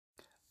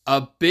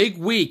A big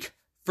week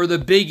for the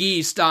Big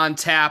East on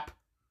tap.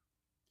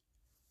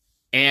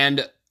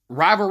 And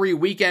rivalry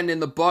weekend in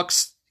the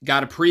books.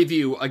 Got a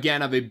preview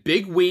again of a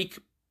big week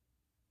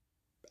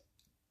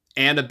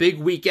and a big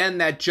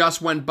weekend that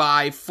just went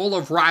by, full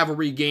of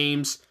rivalry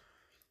games.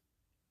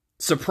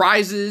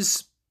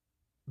 Surprises,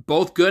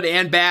 both good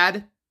and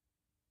bad.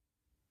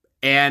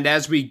 And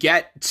as we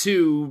get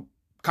to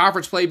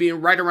conference play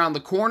being right around the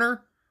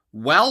corner,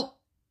 well,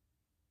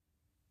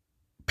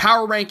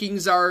 power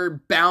rankings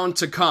are bound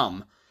to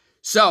come.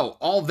 So,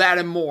 all that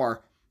and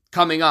more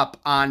coming up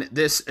on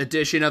this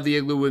edition of the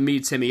Igloo with me,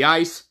 Timmy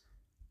Ice.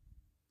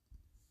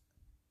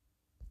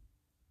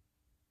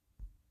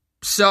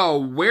 So,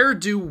 where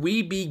do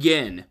we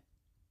begin?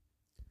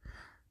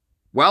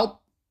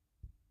 Well,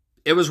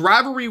 it was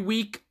rivalry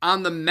week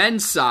on the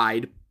men's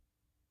side,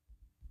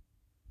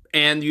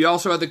 and you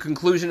also had the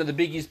conclusion of the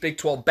Big East Big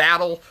 12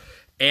 battle,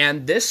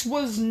 and this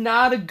was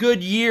not a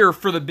good year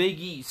for the Big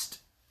East,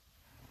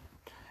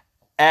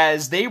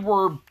 as they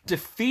were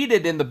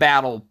defeated in the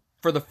battle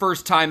for the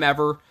first time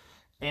ever,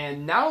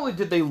 and not only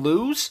did they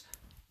lose,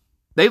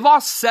 they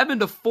lost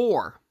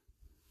 7-4.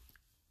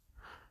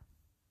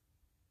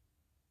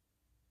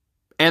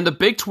 And the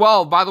Big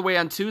 12, by the way,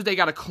 on Tuesday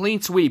got a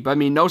clean sweep. I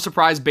mean, no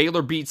surprise,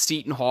 Baylor beat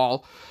Seton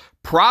Hall.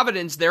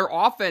 Providence, their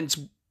offense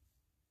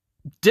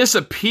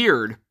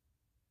disappeared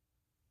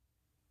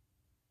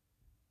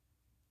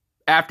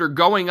after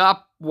going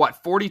up,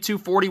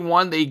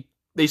 42-41.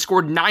 They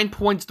scored 9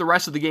 points the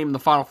rest of the game in the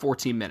final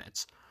 14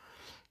 minutes.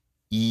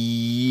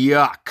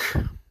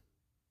 Yuck.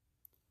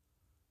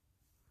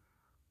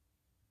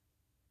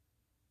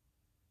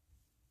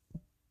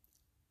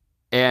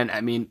 And,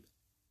 I mean,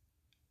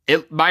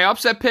 my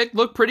upset pick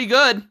looked pretty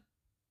good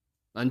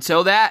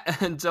until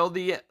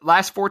the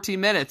last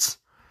 14 minutes.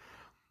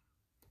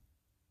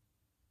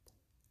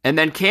 And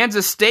then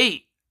Kansas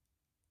State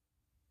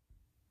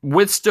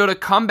withstood a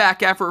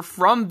comeback effort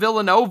from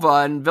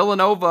Villanova, and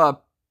Villanova,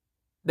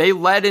 they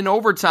led in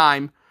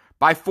overtime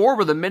by 4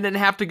 with a minute and a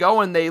half to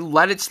go, and they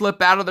let it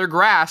slip out of their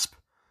grasp.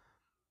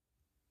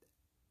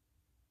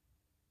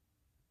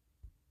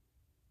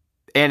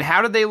 And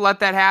how did they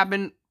let that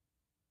happen?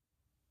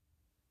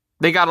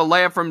 They got a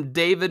layup from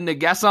David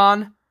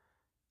Nagesson,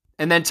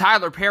 and then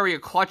Tyler Perry, a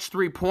clutch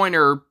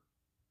three-pointer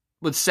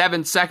with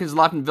 7 seconds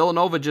left, and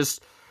Villanova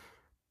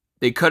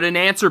they couldn't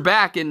answer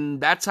back, and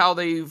that's how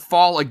they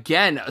fall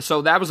again.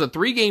 So that was a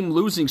 3-game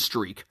losing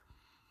streak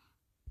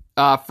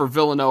for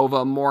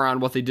Villanova, more on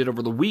what they did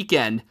over the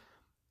weekend.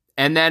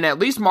 And then at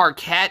least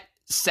Marquette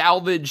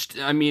salvaged,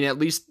 at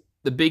least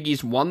the Big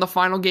East won the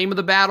final game of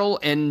the battle,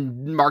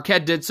 and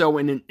Marquette did so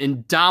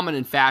in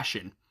dominant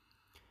fashion.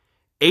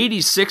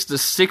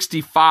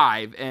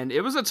 86-65, and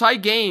it was a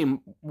tight game,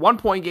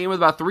 1-point game with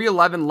about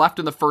 3:11 left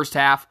in the first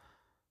half.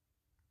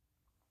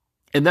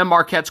 And then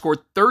Marquette scored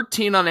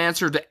 13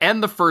 unanswered to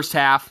end the first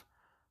half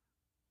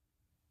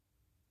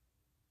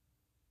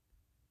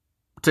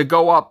to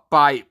go up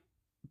by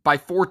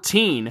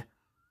 14,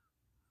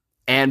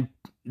 and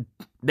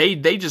they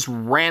just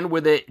ran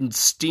with it and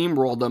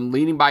steamrolled them,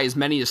 leading by as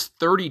many as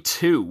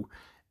 32.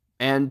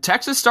 And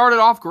Texas started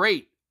off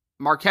great.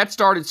 Marquette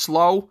started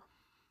slow,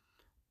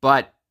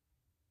 but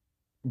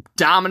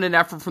dominant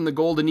effort from the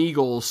Golden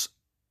Eagles,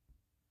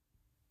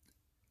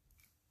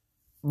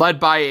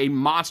 led by a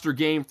monster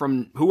game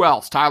from, who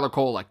else? Tyler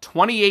Kolek.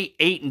 28,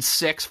 8, and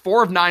 6,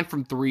 4 of 9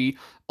 from 3,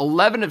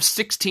 11 of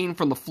 16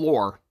 from the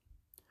floor.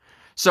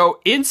 So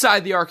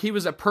inside the arc, he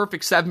was a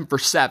perfect 7 for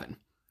 7.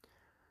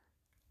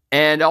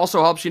 And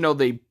also helps,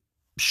 they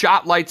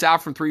shot lights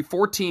out from 3,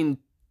 14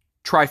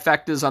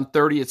 trifectas on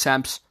 30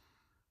 attempts,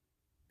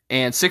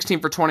 and 16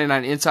 for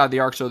 29 inside the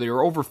arc, so they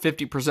were over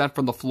 50%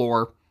 from the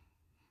floor.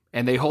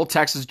 And they hold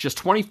Texas just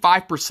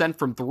 25%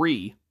 from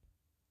 3.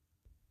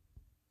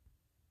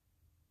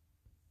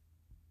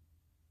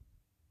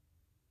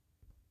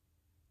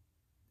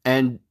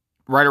 And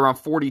right around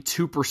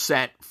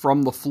 42%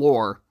 from the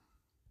floor.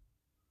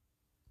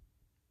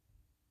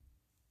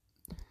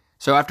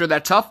 So after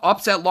that tough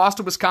upset loss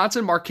to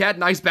Wisconsin, Marquette,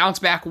 nice bounce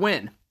back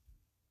win.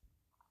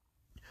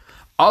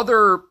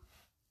 Other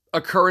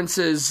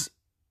occurrences,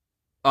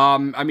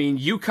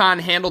 UConn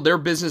handled their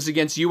business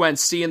against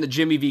UNC in the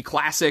Jimmy V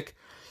Classic,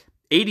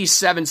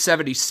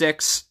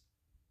 87-76.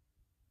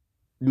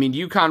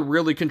 UConn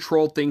really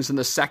controlled things in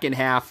the second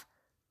half.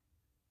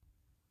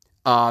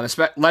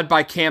 Led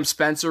by Cam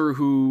Spencer,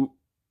 who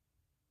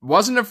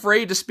wasn't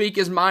afraid to speak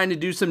his mind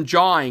and do some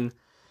jawing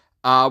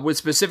with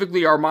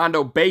specifically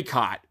Armando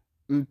Bacot.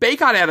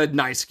 Bacot had a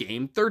nice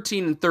game,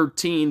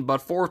 13-13,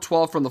 but 4 of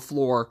 12 from the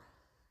floor.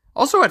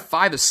 Also had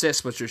 5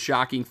 assists, which was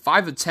shocking.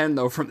 5 of 10,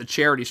 though, from the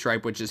charity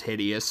stripe, which is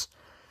hideous.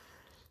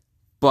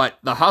 But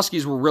the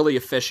Huskies were really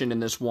efficient in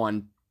this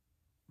one.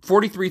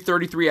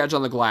 43-33 edge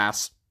on the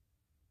glass.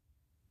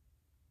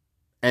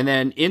 And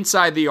then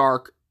inside the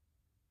arc,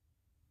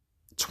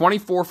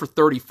 24 for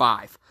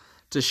 35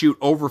 to shoot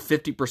over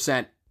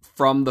 50%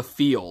 from the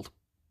field.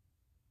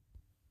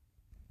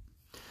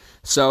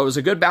 So it was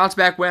a good bounce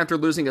back win after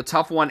losing a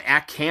tough one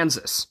at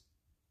Kansas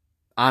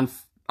on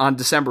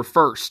December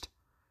 1st.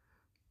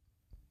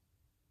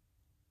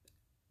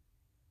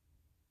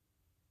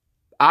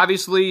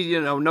 Obviously,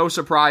 no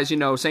surprise,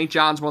 St.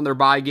 John's won their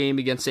bye game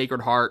against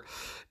Sacred Heart.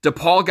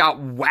 DePaul got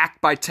whacked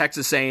by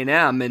Texas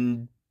A&M,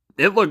 and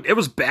it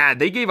was bad.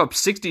 They gave up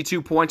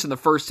 62 points in the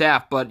first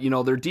half, but,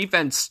 their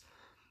defense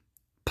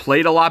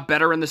played a lot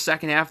better in the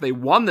second half. They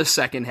won the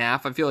second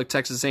half. I feel like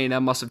Texas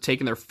A&M must have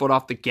taken their foot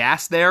off the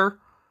gas there.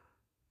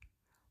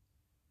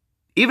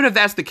 Even if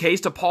that's the case,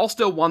 DePaul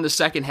still won the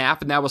second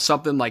half, and that was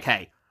something like,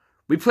 hey,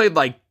 we played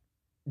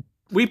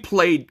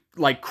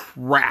like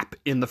crap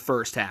in the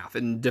first half,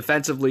 and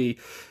defensively,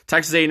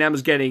 Texas A&M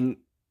is getting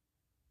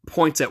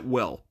points at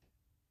will.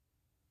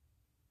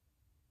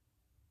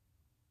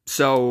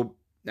 So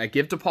I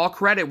give DePaul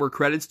credit where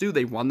credit's due.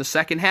 They won the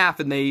second half,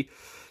 and they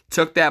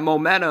took that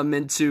momentum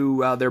into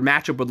their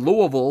matchup with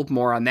Louisville.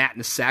 More on that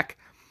in a sec.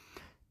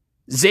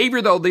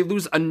 Xavier, though, they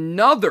lose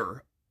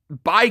another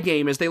bye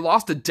game as they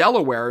lost to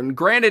Delaware. And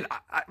granted,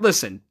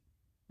 listen,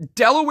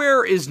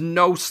 Delaware is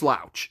no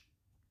slouch.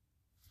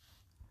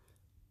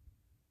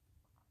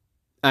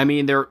 I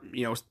mean, they're,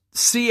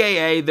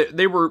 CAA,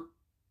 they were,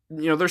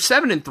 they're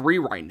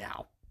 7-3 right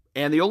now.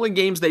 And the only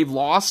games they've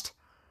lost,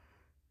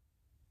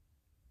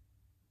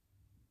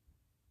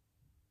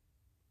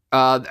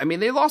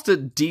 they lost a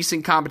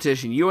decent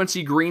competition.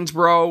 UNC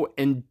Greensboro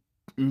and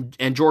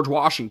George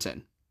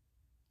Washington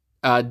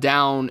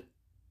down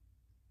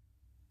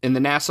in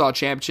the Nassau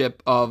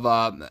Championship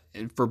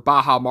for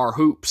Baja Mar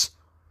Hoops.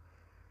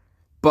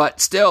 But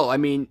still,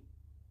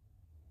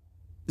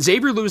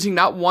 Xavier losing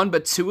not one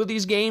but two of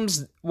these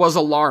games was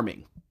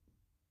alarming.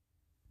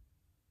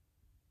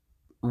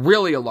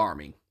 Really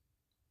alarming.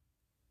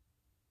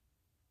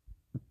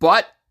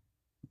 But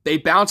they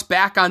bounced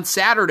back on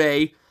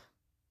Saturday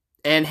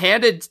and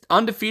handed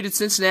undefeated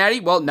Cincinnati,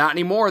 well, not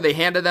anymore. They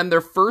handed them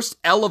their first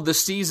L of the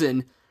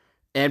season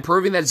and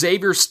proving that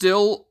Xavier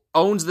still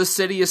owns the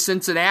city of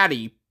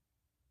Cincinnati.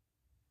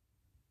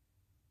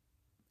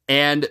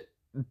 And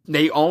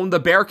they own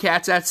the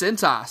Bearcats at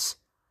Cintas.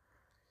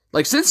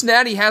 Like,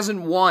 Cincinnati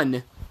hasn't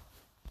won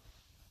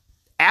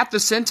at the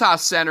Cintas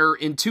Center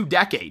in 2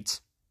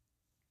 decades.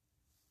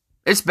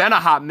 It's been a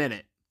hot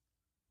minute.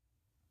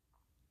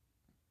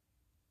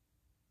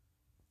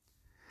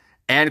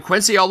 And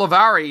Quincy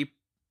Olivari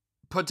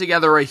put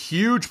together a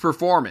huge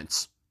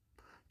performance.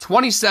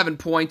 27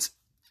 points,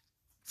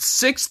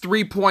 6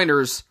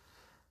 3-pointers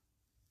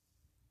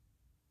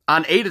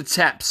on 8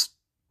 attempts,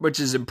 which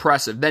is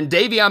impressive. Then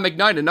Davion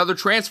McKnight, another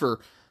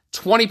transfer,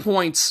 20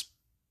 points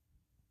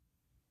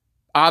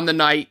on the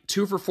night,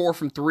 2 for 4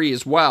 from 3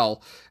 as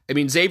well.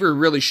 Xavier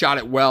really shot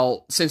it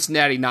well.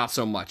 Cincinnati, not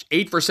so much.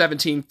 8 for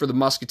 17 for the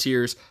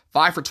Musketeers,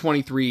 5 for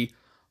 23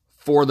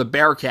 for the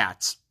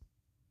Bearcats.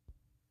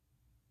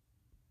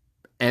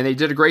 And they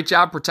did a great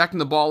job protecting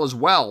the ball as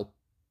well.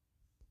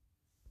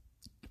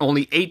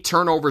 Only 8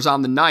 turnovers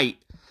on the night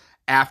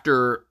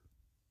after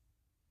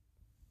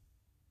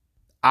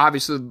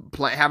obviously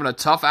having a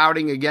tough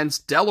outing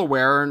against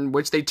Delaware in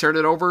which they turned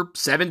it over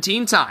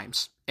 17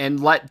 times and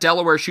let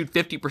Delaware shoot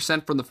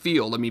 50% from the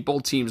field.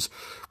 Both teams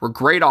were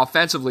great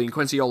offensively, and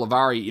Quincy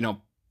Olivari,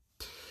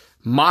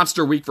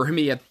 monster week for him.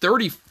 He had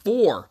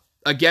 34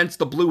 against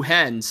the Blue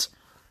Hens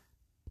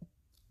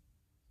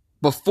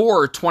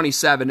before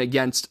 27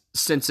 against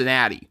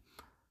Cincinnati.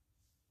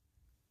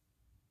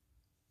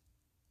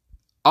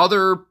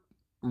 Other,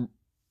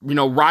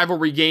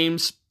 rivalry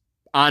games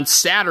on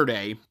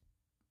Saturday.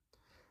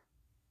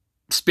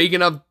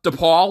 Speaking of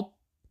DePaul,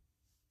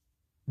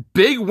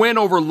 big win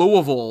over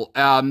Louisville.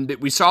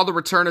 We saw the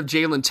return of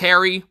Jalen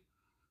Terry.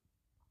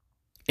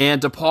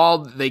 And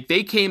DePaul,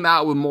 they came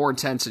out with more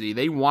intensity.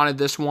 They wanted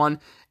this one,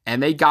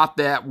 and they got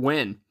that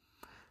win.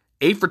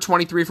 8 for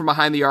 23 from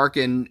behind the arc,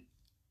 and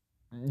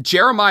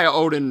Jeremiah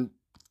Oden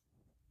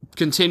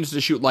continues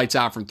to shoot lights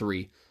out from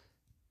 3.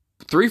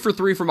 3 for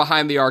 3 from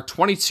behind the arc,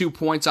 22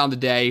 points on the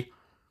day.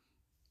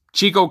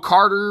 Chico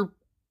Carter,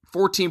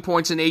 14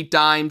 points and 8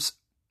 dimes.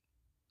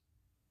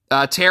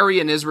 Terry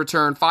in his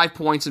return, 5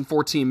 points in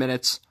 14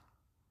 minutes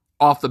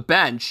off the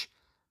bench.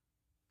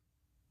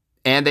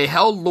 And they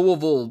held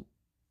Louisville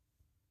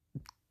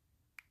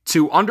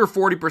to under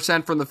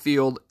 40% from the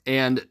field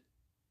and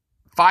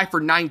 5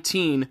 for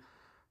 19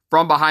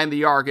 from behind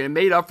the arc. And it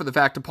made up for the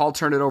fact that Paul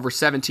turned it over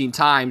 17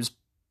 times.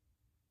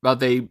 But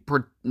they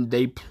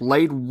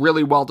played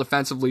really well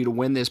defensively to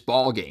win this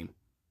ball game.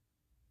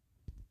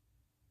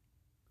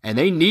 And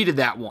they needed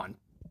that one.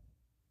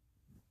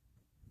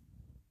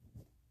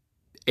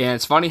 And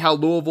it's funny how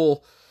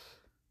Louisville,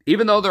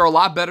 even though they're a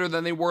lot better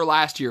than they were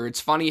last year,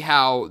 it's funny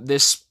how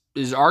this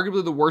is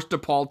arguably the worst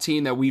DePaul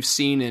team that we've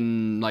seen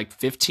in like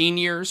 15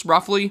 years,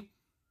 roughly.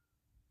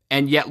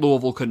 And yet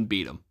Louisville couldn't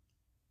beat them.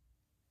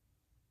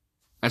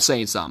 That's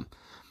saying something.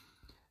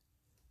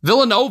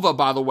 Villanova,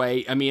 by the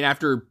way,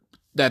 after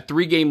that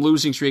 3-game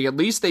losing streak, at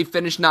least they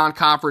finished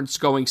non-conference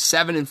going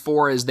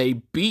 7-4 as they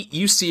beat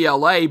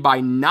UCLA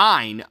by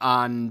 9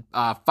 on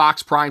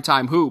Fox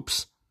Primetime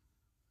Hoops.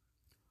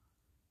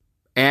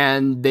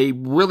 And they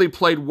really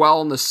played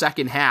well in the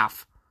second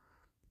half.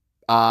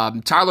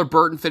 Tyler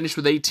Burton finished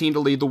with 18 to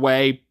lead the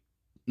way.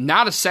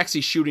 Not a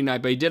sexy shooting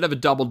night, but he did have a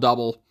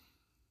double-double.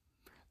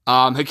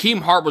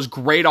 Hakeem Hart was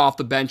great off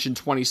the bench in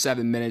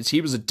 27 minutes.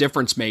 He was a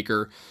difference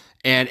maker.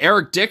 And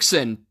Eric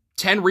Dixon,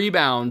 10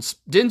 rebounds,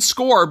 didn't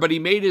score, but he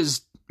made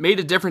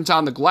a difference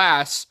on the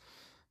glass.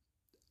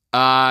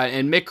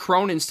 And Mick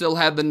Cronin still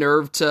had the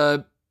nerve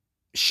to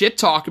shit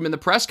talk him in the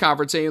press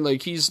conference, saying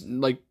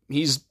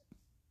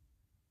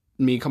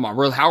come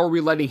on, how are we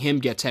letting him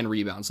get 10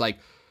 rebounds? Like,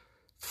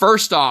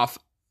 first off,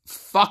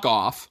 fuck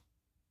off.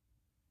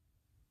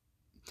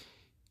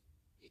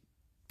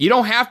 You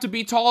don't have to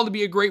be tall to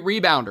be a great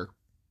rebounder.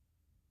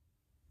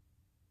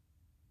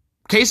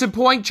 Case in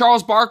point,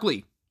 Charles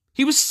Barkley.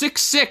 He was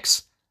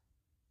 6'6",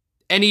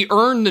 and he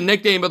earned the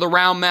nickname of the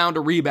round mound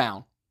to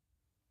rebound.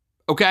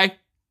 Okay?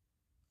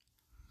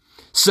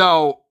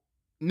 So,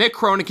 Mick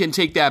Cronin can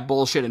take that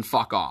bullshit and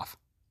fuck off.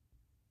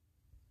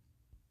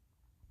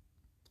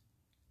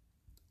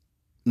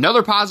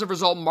 Another positive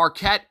result,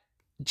 Marquette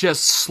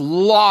just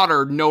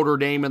slaughtered Notre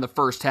Dame in the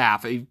first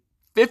half. A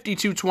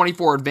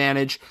 52-24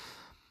 advantage.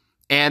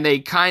 And they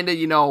kind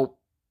of,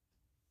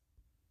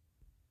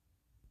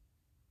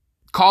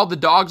 called the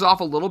dogs off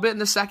a little bit in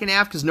the second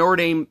half because Notre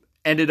Dame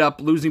ended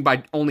up losing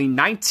by only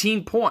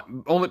 19 points.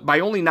 By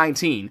only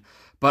 19.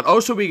 But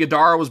Oso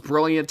Ighodaro was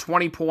brilliant,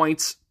 20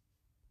 points.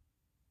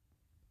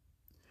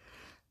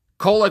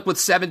 Kolek with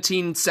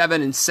 17,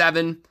 7, and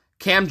 7.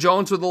 Cam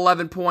Jones with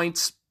 11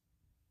 points.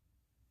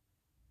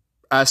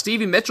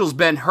 Stevie Mitchell's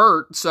been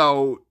hurt,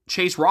 so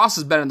Chase Ross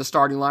has been in the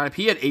starting lineup.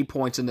 He had 8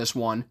 points in this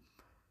one.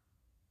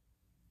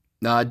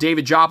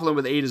 David Joplin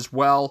with 8 as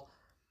well.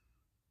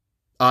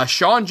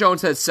 Sean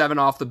Jones had 7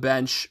 off the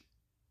bench.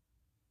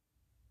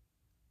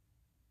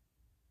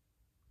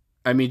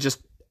 I mean,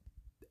 just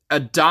a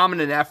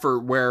dominant effort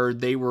where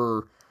they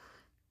were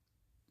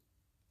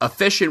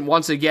efficient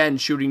once again,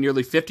 shooting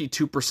nearly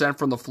 52%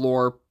 from the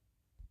floor.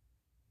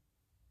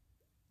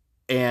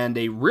 And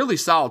a really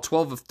solid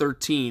 12 of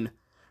 13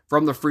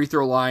 from the free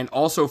throw line,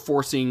 also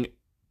forcing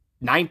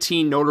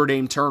 19 Notre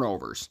Dame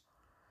turnovers.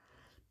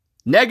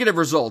 Negative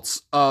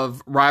results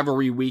of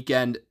rivalry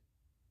weekend.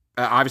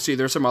 Obviously,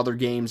 there's some other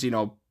games,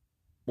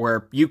 where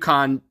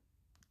UConn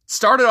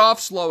started off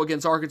slow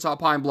against Arkansas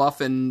Pine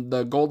Bluff, and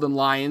the Golden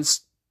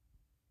Lions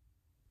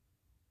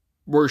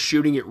were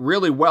shooting it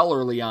really well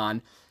early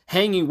on,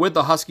 hanging with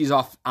the Huskies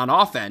on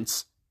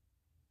offense.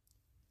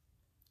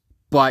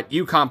 But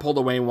UConn pulled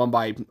away and won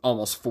by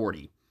almost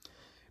 40.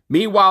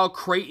 Meanwhile,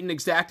 Creighton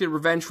exacted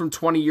revenge from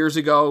 20 years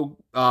ago,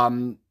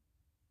 from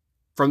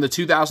the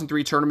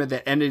 2003 tournament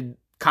that ended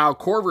Kyle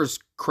Korver's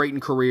Creighton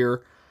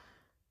career.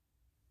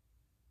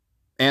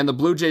 And the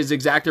Blue Jays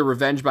exacted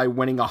revenge by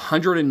winning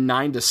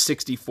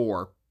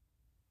 109-64.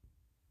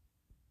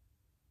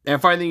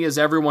 And funny thing is,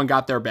 everyone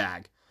got their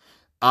bag.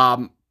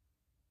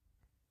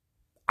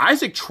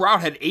 Isaac Trout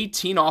had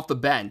 18 off the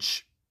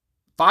bench,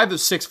 5 of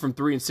 6 from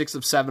 3 and 6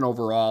 of 7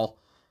 overall.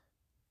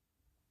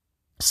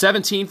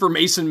 17 for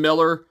Mason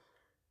Miller,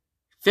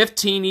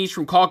 15 each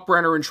from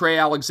Kalkbrenner and Trey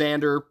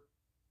Alexander.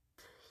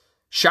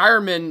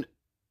 Shireman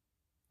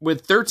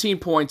with 13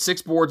 points,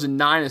 6 boards, and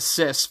 9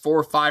 assists,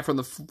 4 of 5 from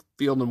the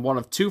field and 1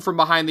 of 2 from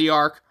behind the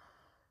arc.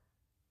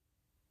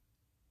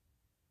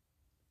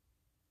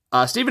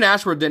 Stephen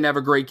Ashworth didn't have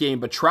a great game,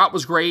 but Trout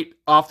was great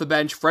off the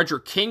bench.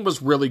 Frederick King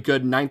was really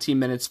good in 19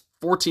 minutes,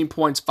 14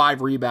 points,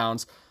 5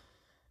 rebounds.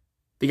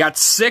 They got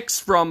 6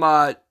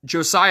 from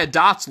Josiah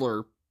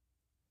Dotzler,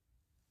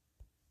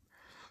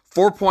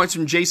 4 points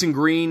from Jason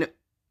Green.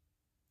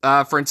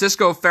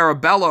 Francisco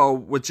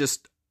Farabello with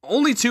just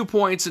only 2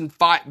 points and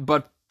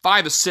 5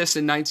 assists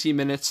in 19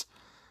 minutes.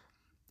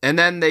 And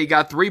then they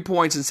got 3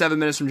 points in 7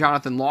 minutes from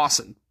Jonathan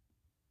Lawson.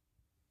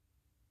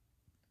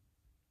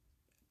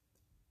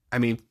 I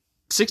mean,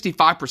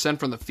 65%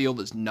 from the field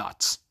is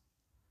nuts.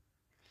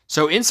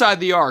 So inside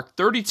the arc,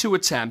 32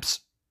 attempts,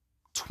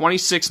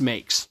 26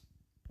 makes.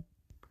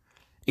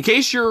 In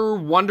case you're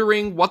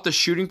wondering what the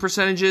shooting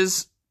percentage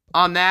is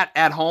on that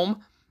at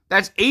home,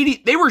 that's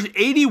 80. They were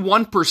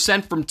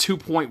 81% from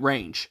 2-point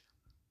range.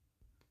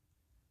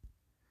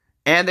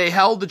 And they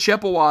held the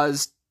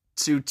Chippewas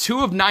to 2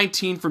 of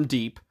 19 from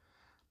deep.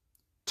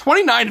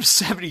 29 of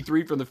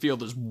 73 from the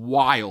field is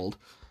wild.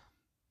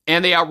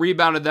 And they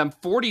out-rebounded them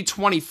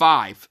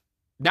 40-25.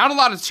 Not a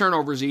lot of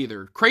turnovers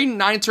either. Creighton,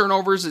 9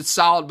 turnovers, it's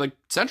solid, but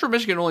Central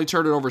Michigan only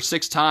turned it over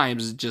 6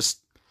 times.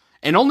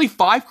 And only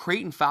 5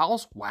 Creighton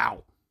fouls?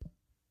 Wow.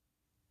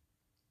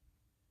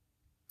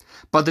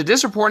 But the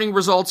disappointing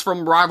results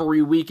from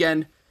rivalry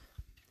weekend,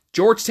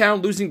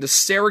 Georgetown losing to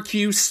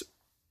Syracuse.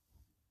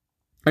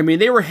 I mean,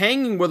 they were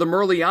hanging with them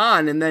early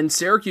on, and then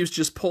Syracuse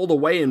just pulled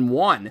away and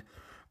won.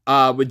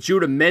 With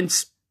Judah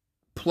Mintz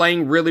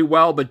playing really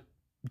well, but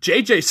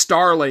J.J.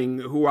 Starling,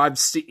 who I've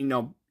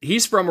seen,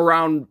 he's from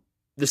around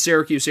the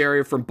Syracuse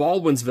area, from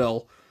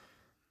Baldwinsville.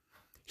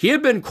 He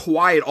had been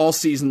quiet all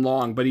season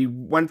long, but he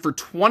went for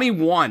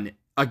 21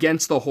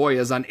 against the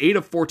Hoyas on 8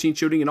 of 14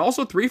 shooting, and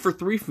also 3 for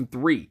 3 from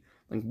 3.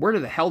 Like, where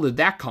the hell did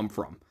that come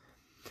from?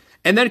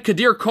 And then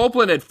Kadir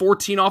Copeland had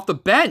 14 off the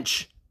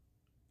bench.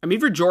 I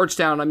mean, for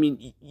Georgetown,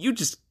 you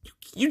just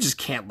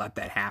can't let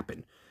that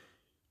happen.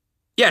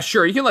 Yeah,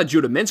 sure, you can let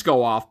Judah Mintz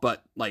go off,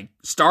 but like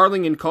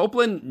Starling and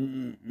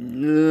Copeland,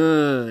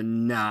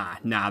 nah,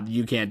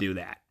 you can't do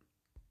that.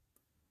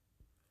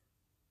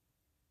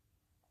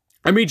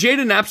 I mean,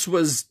 Jaden Epps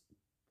was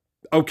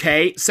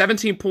okay,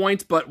 17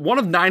 points, but 1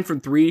 of 9 from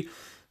 3.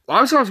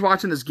 I was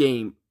watching this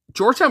game,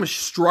 Georgetown was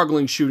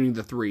struggling shooting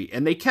the 3,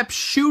 and they kept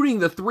shooting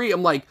the 3.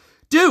 I'm like,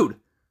 dude,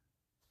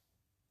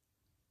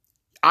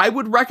 I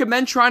would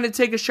recommend trying to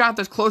take a shot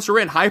that's closer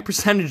in, high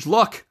percentage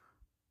look.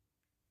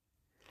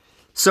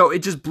 So it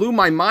just blew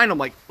my mind. I'm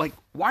like,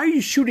 why are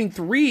you shooting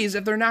 3s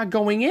if they're not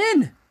going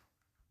in?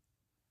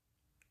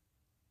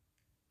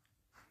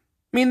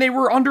 I mean, they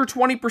were under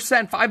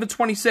 20%, 5 of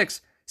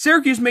 26.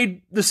 Syracuse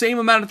made the same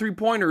amount of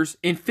 3-pointers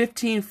in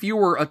 15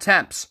 fewer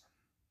attempts.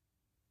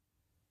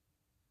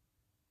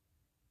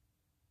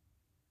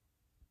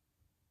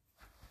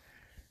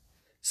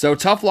 So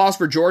tough loss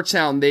for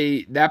Georgetown.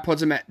 That put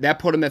them at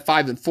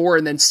 5-4,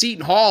 and then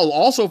Seton Hall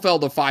also fell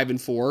to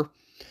 5-4.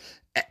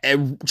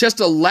 Just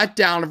a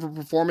letdown of a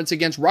performance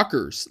against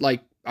Rutgers.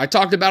 Like I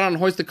talked about on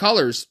Hoist the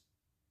Colors.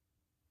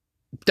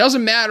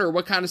 Doesn't matter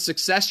what kind of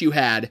success you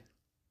had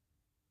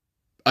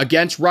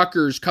against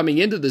Rutgers coming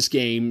into this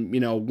game,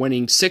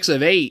 winning 6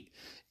 of 8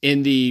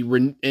 in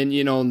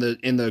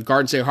the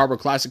Garden State Harbor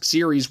Classic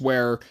Series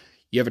where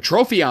you have a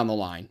trophy on the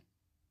line.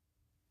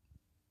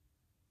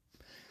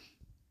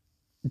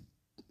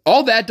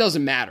 All that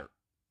doesn't matter.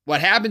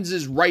 What happens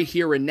is right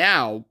here and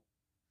now.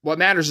 What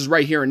matters is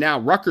right here and now.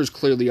 Rutgers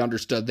clearly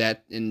understood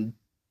that, and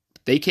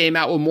they came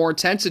out with more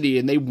intensity,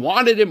 and they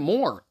wanted it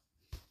more.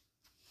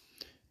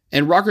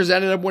 And Rutgers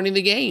ended up winning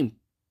the game.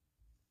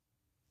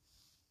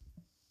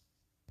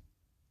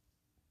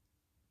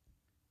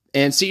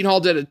 And Seton Hall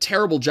did a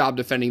terrible job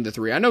defending the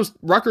 3. I know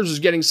Rutgers was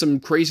getting some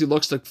crazy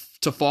looks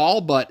to fall,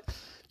 but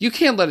you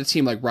can't let a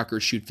team like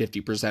Rutgers shoot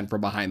 50%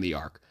 from behind the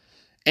arc.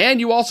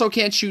 And you also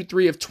can't shoot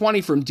 3 of 20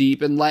 from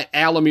deep and let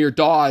Alamir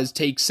Dawes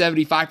take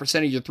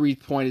 75% of your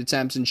 3-point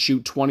attempts and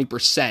shoot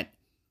 20%.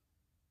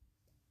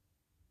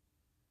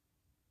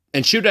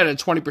 And shoot at a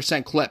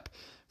 20% clip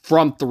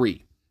from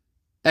 3.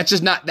 That's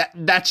just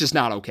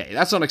not okay.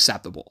 That's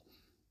unacceptable.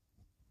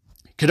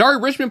 Kadari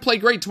Richmond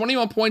played great,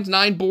 21 points,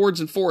 9 boards,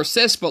 and 4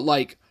 assists, but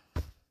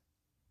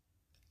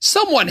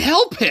someone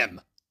help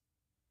him.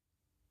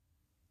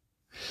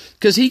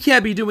 Because he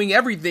can't be doing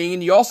everything,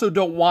 and you also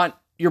don't want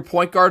your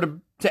point guard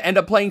to end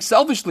up playing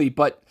selfishly,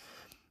 but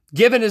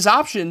given his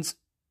options,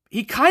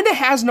 he kind of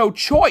has no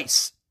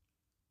choice.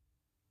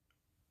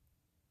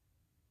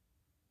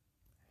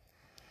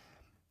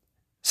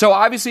 So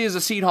obviously as a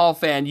Seton Hall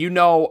fan,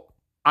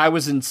 I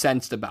was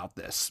incensed about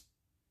this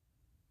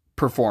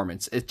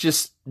performance. It's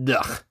just,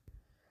 ugh.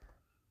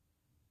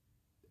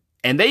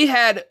 And they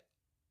had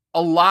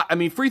a lot,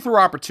 free throw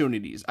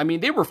opportunities.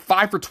 They were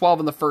 5 for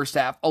 12 in the first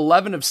half,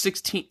 11 of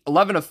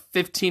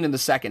 15 in the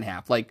second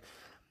half.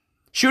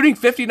 Shooting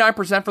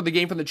 59% for the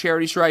game from the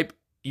charity stripe,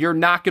 you're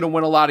not going to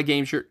win a lot of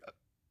games. You're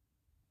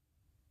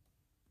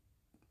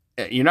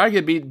not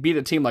going to beat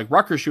a team like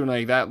Rutgers shooting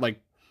like that.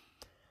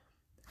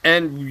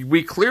 And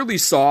we clearly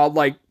saw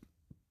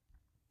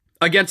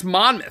against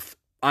Monmouth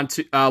on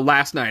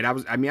last night.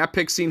 I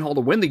picked Seton Hall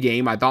to win the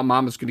game. I thought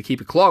Monmouth was going to keep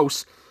it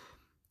close,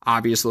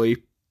 obviously,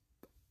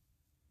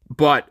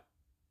 but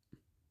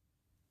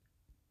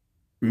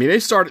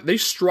they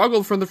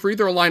struggled from the free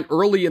throw line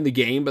early in the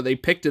game, but they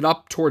picked it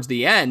up towards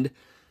the end.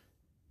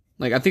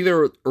 I think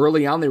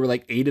early on, they were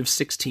 8 of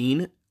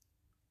 16. At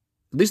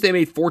least they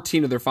made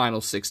 14 of their final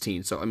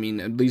 16. So, at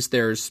least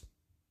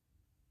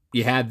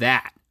you had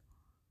that.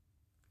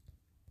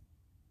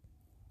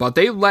 But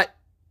they let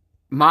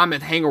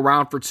Monmouth hang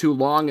around for too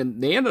long,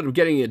 and they ended up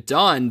getting it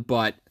done,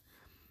 but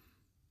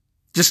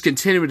just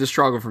continuing to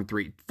struggle from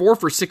 3. 4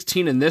 for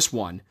 16 in this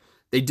one.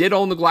 They did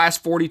own the glass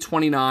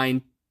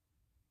 40-29.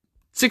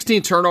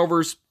 16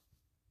 turnovers.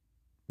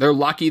 They're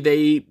lucky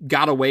they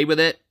got away with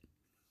it.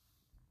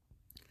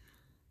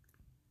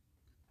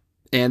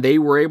 And they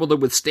were able to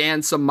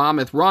withstand some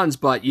Monmouth runs,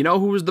 but you know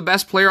who was the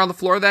best player on the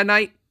floor that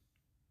night?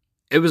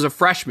 It was a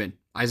freshman,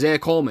 Isaiah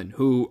Coleman,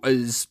 who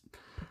is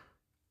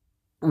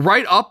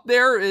right up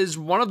there as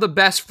one of the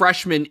best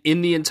freshmen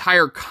in the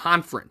entire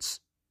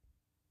conference.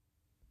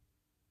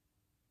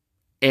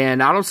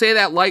 And I don't say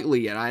that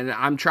lightly, and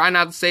I'm trying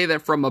not to say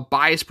that from a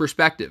biased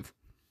perspective.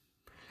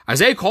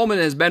 Isaiah Coleman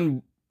has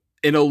been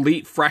an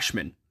elite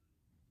freshman.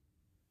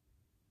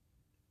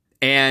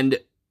 And,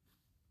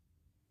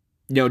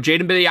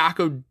 Jaden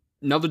Bediako,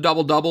 another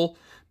double-double.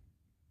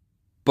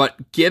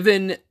 But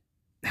given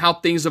how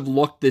things have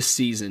looked this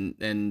season,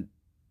 and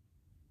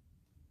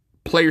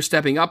players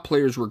stepping up,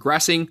 players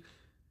regressing,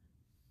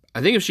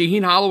 I think if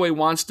Shaheen Holloway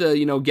wants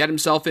to, get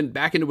himself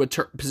back into a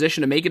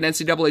position to make an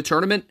NCAA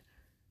tournament,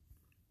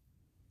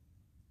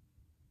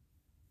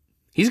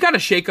 he's got to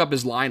shake up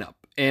his lineup.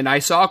 And I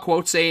saw a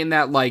quote saying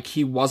that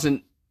he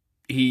wasn't,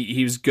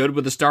 he was good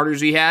with the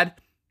starters he had.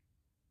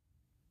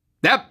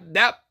 That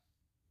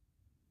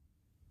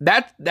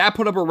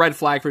put up a red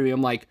flag for me.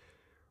 I'm like,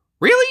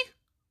 really?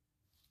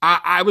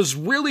 I was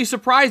really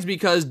surprised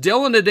because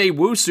Dylan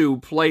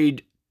Adewusu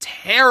played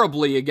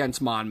terribly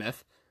against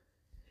Monmouth.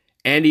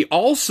 And he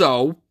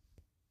also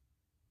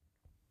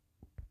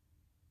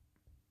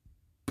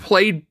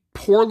played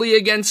poorly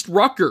against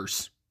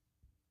Rutgers.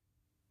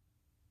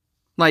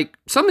 Like,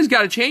 something's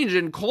got to change,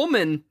 and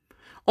Coleman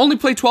only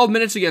played 12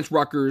 minutes against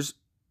Rutgers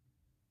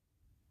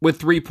with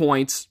 3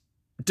 points.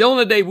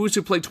 Dylan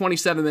Adewusu played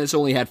 27 minutes,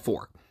 only had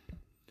 4.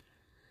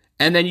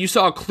 And then you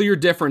saw a clear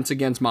difference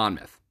against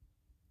Monmouth.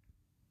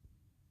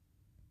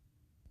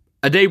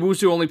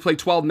 Adewusu only played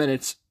 12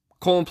 minutes.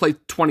 Coleman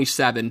played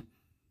 27, and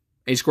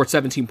he scored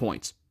 17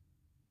 points.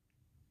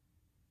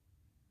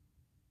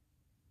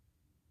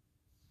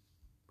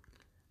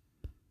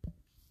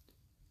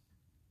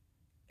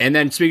 And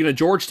then speaking of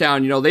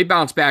Georgetown, they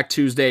bounced back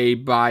Tuesday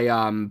by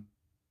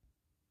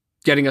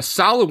getting a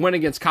solid win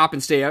against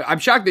Coppin State. I'm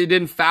shocked they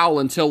didn't foul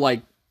until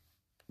like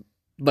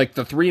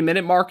the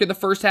 3-minute mark in the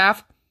first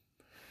half.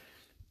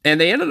 And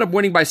they ended up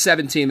winning by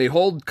 17. They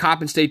hold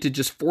Coppin State to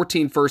just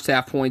 14 first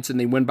half points, and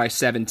they win by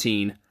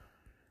 17.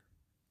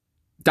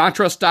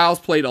 Dontrell Styles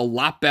played a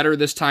lot better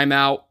this time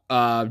out.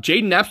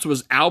 Jaden Epps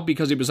was out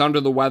because he was under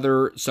the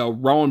weather, so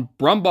Rowan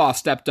Brumbaugh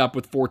stepped up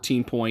with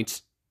 14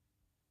 points,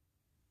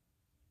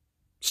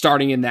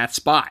 starting in that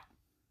spot.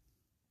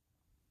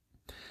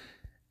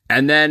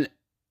 And then,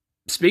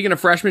 speaking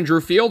of freshman,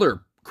 Drew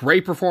Fielder,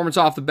 great performance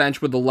off the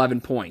bench with 11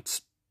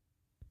 points.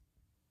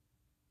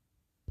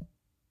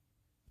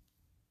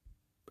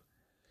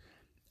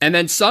 And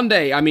then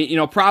Sunday,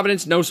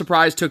 Providence, no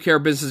surprise, took care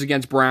of business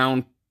against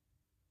Brown.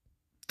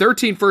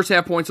 13 first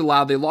half points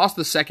allowed. They lost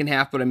the second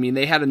half, but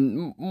they had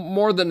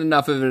more than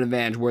enough of an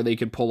advantage where they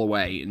could pull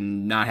away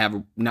and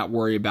not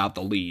worry about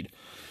the lead.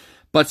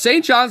 But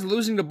St. John's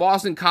losing to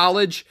Boston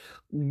College.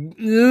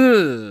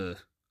 Ugh.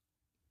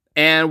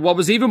 And what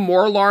was even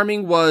more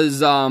alarming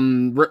was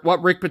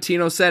what Rick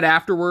Pitino said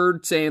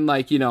afterward, saying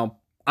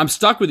I'm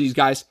stuck with these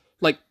guys.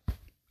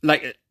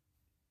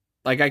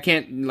 I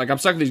can't, I'm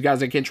stuck with these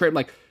guys. I can't trade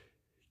them.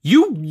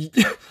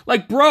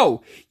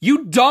 Bro,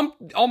 you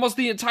dumped almost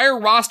the entire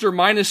roster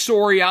minus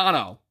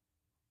Soriano.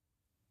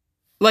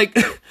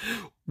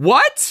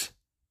 What?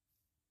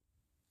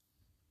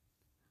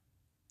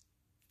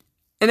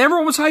 And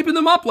everyone was hyping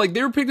them up like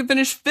they were picked to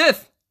finish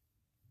 5th.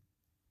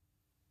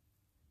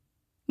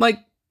 You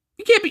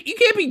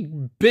can't be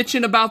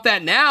bitching about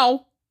that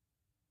now.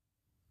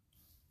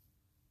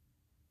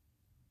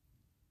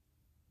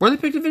 Were they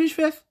picked to finish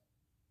 5th?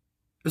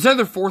 It was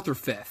either 4th or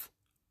 5th.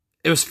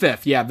 It was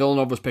 5th. Yeah,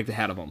 Villanova was picked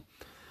ahead of them.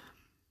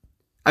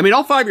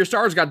 All 5 of your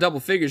stars got double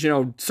figures.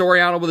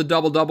 Soriano with a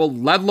double-double,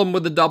 Ledlam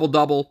with a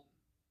double-double,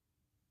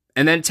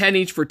 and then 10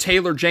 each for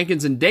Taylor,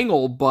 Jenkins, and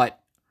Dingle,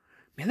 but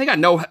man, they got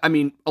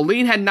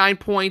Aline had 9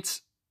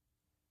 points,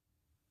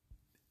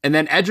 and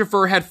then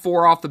Ejiofor had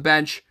 4 off the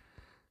bench.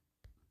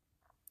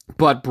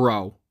 But,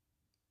 bro,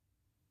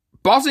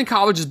 Boston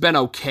College has been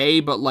okay,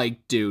 but,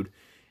 dude,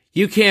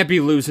 you can't be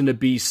losing to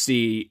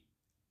BC.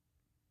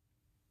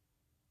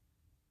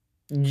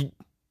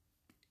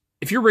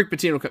 If you're Rick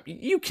Pitino,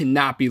 you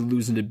cannot be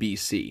losing to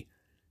BC.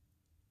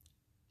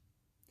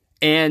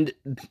 And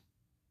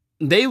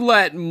they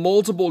let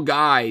multiple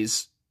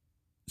guys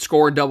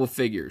score in double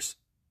figures.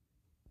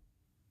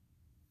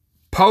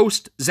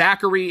 Post,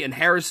 Zachary, and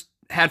Harris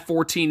had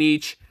 14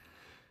 each.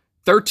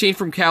 13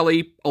 from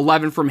Kelly,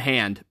 11 from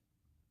Hand.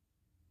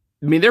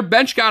 Their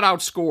bench got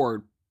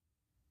outscored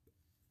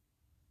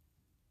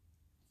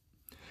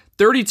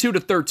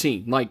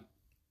 32-13.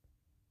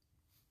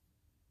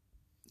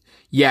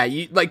 Yeah,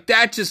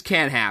 that just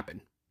can't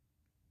happen.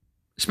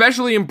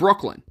 Especially in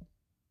Brooklyn.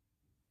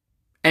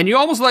 And you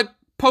almost let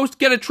Post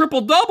get a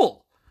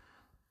triple-double.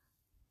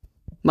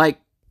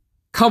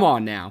 Come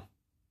on now.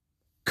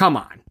 Come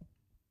on.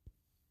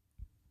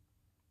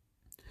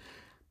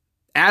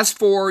 As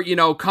for,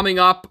 coming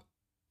up,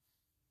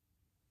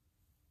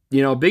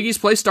 Big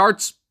East play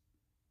starts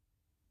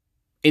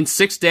in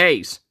 6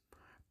 days.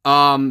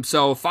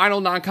 So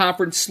final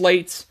non-conference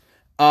slates,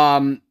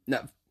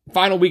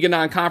 final week of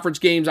non-conference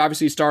games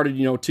obviously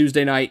started,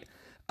 Tuesday night.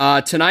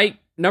 Tonight,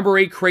 number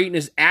 8 Creighton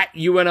is at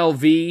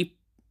UNLV,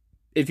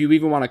 if you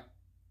even want to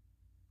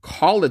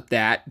call it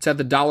that. It's at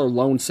the Dollar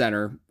Loan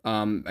Center.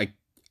 I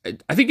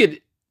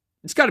think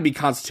it's got to be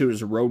constituted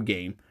as a road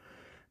game.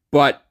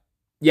 But,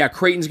 yeah,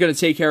 Creighton's going to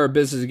take care of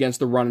business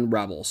against the running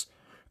Rebels.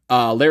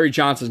 Larry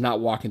Johnson's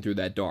not walking through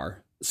that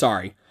door.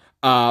 Sorry.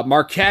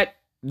 Marquette,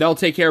 they'll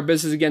take care of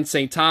business against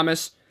St.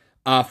 Thomas.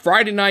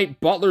 Friday night,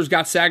 Butler's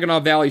got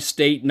Saginaw Valley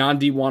State,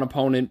 non-D1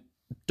 opponent.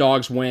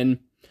 Dogs win.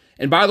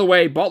 And by the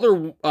way,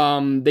 Butler,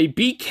 they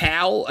beat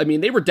Cal.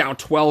 They were down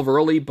 12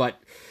 early, but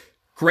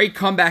great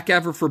comeback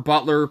effort for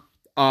Butler.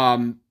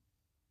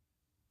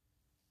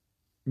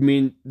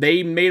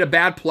 They made a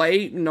bad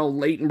play,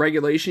 late in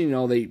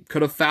regulation. They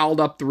could have fouled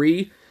up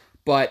 3,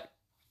 but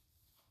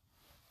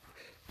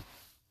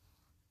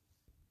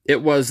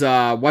it was,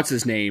 what's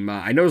his name?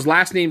 I know his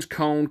last name's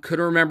Cone.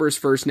 Couldn't remember his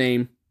first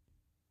name.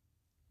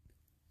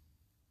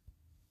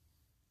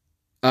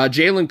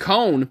 Jalen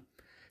Cone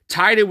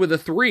tied it with a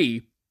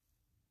 3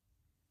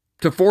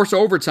 to force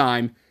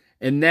overtime,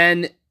 and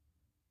then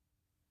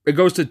it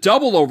goes to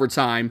double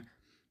overtime,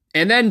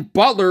 And then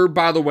Butler,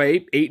 by the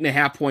way,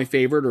 8.5 point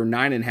favorite or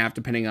 9.5,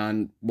 depending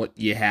on what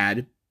you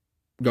had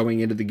going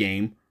into the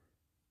game.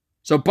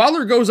 So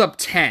Butler goes up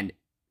 10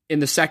 in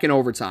the second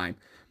overtime.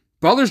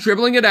 Butler's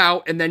dribbling it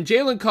out, and then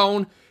Jalen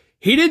Cone,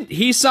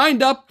 he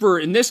signed up for,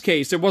 in this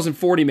case, it wasn't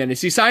 40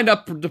 minutes. He signed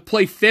up to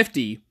play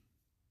 50.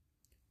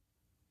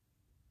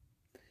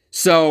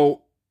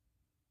 So,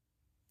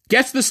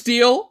 gets the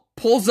steal,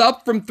 pulls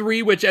up from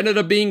 3, which ended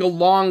up being a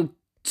long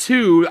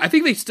 2. I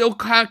think they still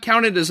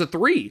counted as a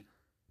 3.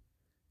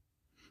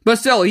 But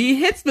still, he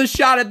hits the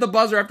shot at the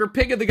buzzer after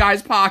picking the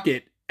guy's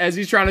pocket as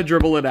he's trying to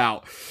dribble it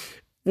out.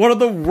 One of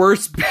the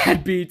worst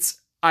bad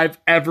beats I've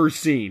ever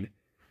seen.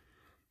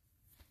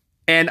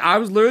 And I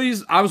was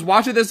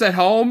watching this at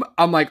home.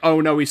 I'm like,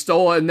 oh no, he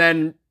stole it. And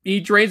then he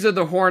drains at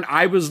the horn.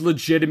 I was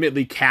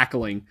legitimately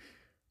cackling.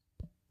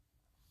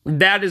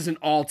 That is an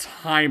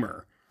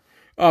all-timer.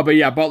 But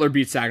yeah, Butler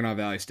beats Saginaw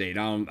Valley State.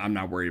 I'm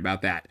not worried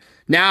about that.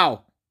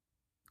 Now,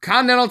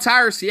 Continental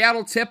Tire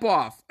Seattle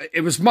tip-off.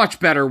 It was much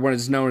better when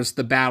it's known as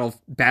the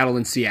battle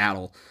in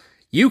Seattle.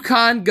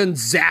 UConn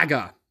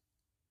Gonzaga.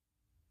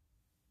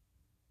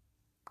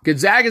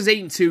 Gonzaga's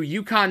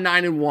 8-2, UConn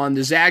 9-1.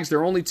 The Zags,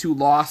 their only 2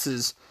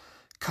 losses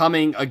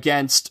coming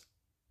against,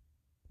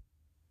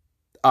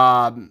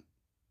 who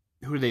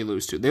did they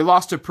lose to? They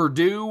lost to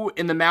Purdue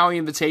in the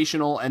Maui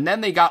Invitational, and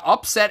then they got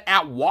upset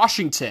at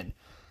Washington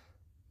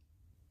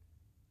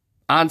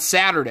on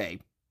Saturday.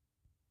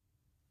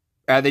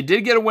 They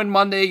did get a win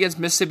Monday against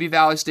Mississippi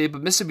Valley State,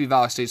 but Mississippi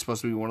Valley State is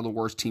supposed to be one of the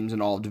worst teams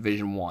in all of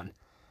Division I.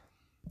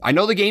 I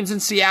know the game's in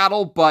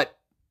Seattle, but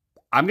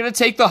I'm going to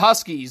take the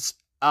Huskies.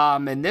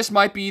 And this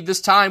might be this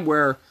time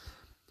where,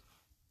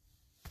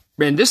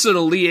 man, this is an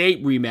Elite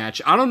Eight rematch.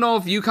 I don't know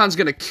if UConn's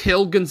going to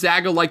kill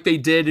Gonzaga like they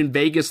did in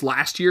Vegas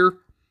last year,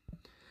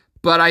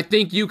 but I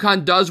think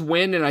UConn does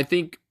win, and I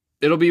think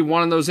it'll be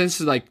one of those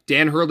instances like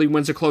Dan Hurley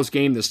wins a close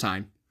game this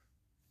time.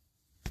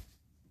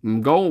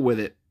 I'm going with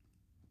it.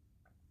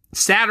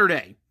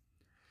 Saturday.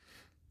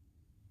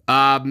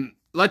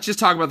 Let's just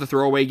talk about the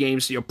throwaway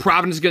games.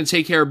 Providence is going to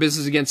take care of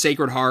business against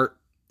Sacred Heart.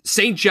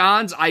 St.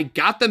 John's, I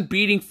got them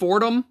beating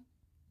Fordham.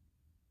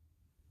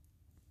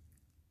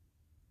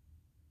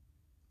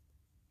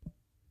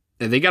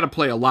 And they got to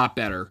play a lot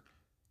better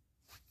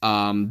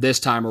this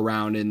time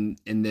around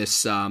in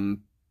this.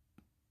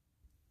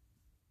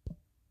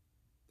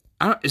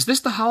 Is this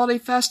the Holiday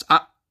Fest?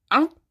 I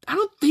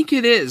don't think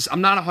it is.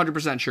 I'm not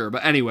 100% sure.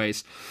 But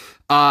anyways,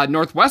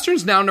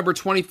 Northwestern's now number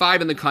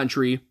 25 in the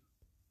country.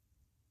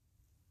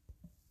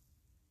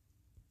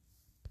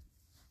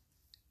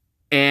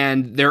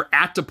 And they're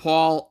at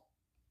DePaul.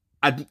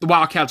 The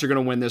Wildcats are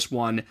going to win this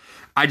one.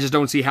 I just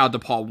don't see how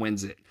DePaul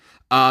wins it.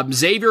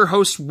 Xavier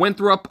hosts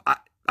Winthrop.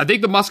 I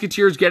think the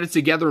Musketeers get it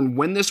together and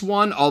win this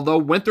one, although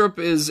Winthrop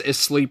is a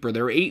sleeper.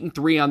 They're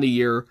 8-3 on the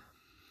year.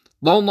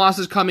 Lone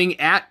losses coming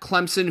at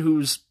Clemson,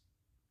 who's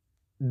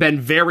been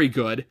very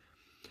good.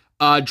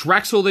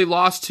 Drexel they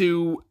lost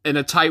to in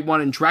a tight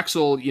one, and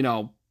Drexel,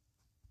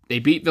 they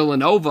beat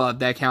Villanova.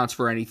 That counts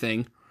for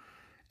anything.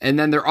 And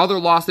then their other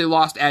loss, they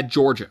lost at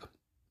Georgia.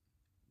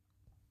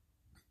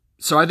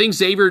 So I think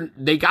Xavier,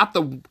 they got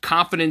the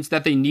confidence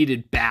that they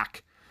needed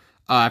back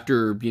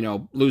after,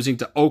 losing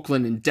to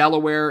Oakland and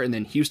Delaware, and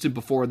then Houston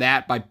before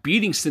that by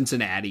beating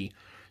Cincinnati.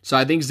 So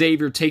I think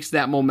Xavier takes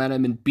that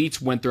momentum and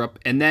beats Winthrop.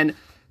 And then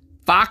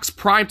Fox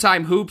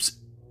Primetime Hoops,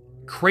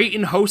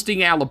 Creighton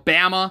hosting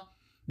Alabama.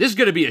 This is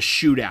going to be a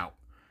shootout.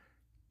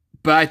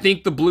 But I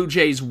think the Blue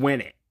Jays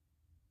win it.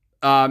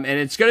 And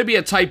it's going to be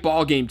a tight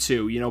ball game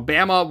too.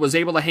 Bama was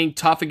able to hang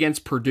tough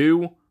against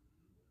Purdue.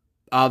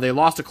 They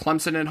lost to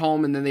Clemson at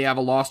home, and then they have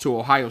a loss to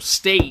Ohio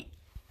State.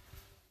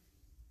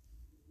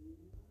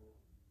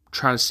 I'm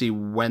trying to see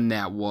when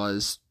that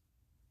was,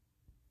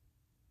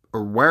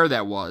 or where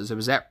that was. It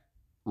was at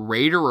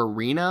Raider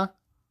Arena?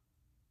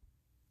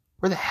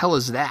 Where the hell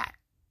is that?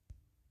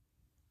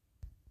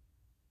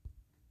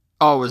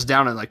 Oh, it was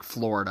down in,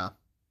 Florida.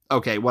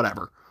 Okay,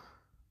 whatever.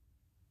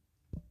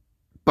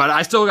 But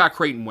I still got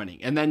Creighton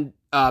winning. And then,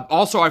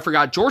 also, I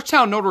forgot,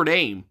 Georgetown, Notre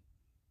Dame.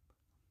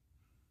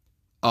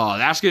 Oh,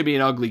 that's going to be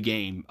an ugly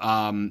game.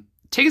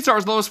 Tickets are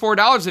as low as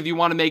 $4 if you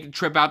want to make a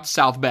trip out to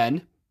South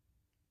Bend.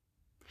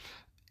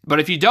 But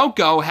if you don't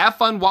go, have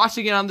fun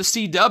watching it on the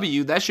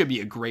CW. That should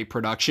be a great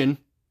production.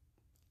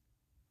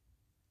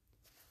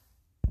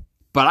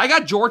 But I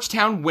got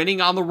Georgetown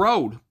winning on the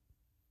road.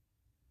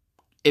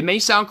 It may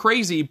sound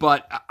crazy,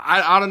 but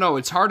I don't know.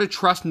 It's hard to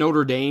trust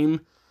Notre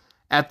Dame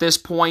at this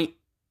point.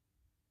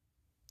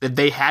 If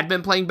they had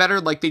been playing better,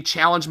 they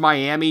challenged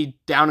Miami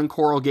down in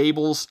Coral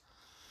Gables.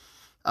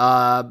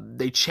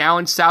 They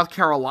challenged South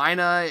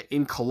Carolina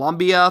in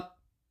Columbia.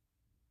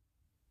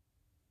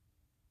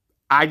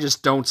 I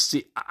just don't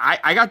see.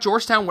 I got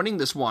Georgetown winning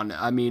this one.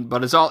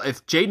 But it's all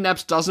if Jaden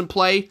Epps doesn't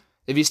play,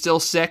 if he's still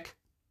sick.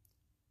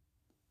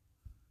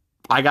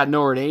 I got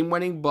Notre Dame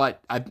winning,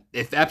 but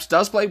if Epps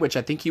does play, which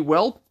I think he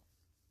will,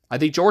 I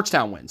think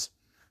Georgetown wins.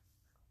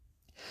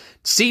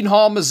 Seton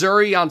Hall,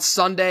 Missouri on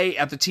Sunday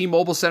at the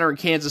T-Mobile Center in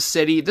Kansas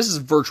City. This is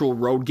a virtual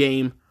road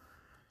game.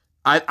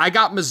 I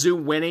got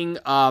Mizzou winning.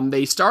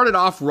 They started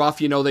off rough.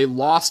 They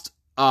lost.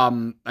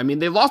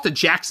 They lost to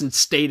Jackson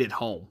State at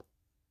home.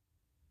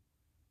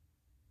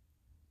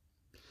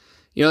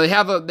 They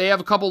have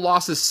a couple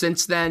losses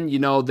since then.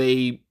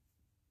 They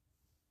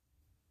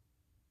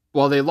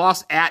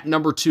lost at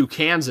number 2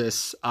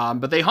 Kansas,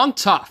 but they hung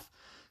tough.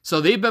 So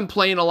they've been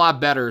playing a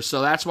lot better.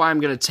 So that's why I'm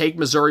going to take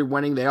Missouri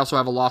winning. They also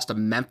have a loss to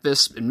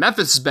Memphis, and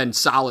Memphis has been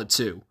solid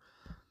too.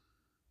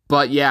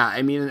 But yeah,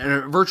 in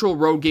a virtual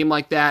road game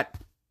like that,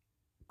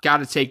 got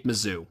to take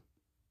Mizzou.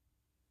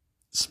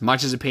 As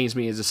much as it pains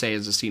me to say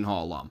as a Seton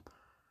Hall alum.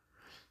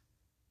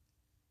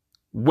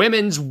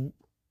 Women's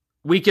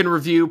weekend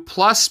review,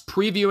 plus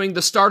previewing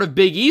the start of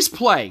Big East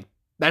play.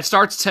 That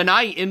starts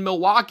tonight in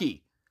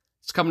Milwaukee.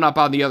 It's coming up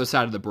on the other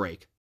side of the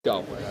break.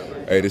 Go.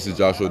 Hey, this is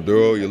Joshua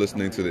Duro. You're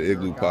listening to the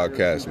Igloo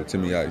podcast with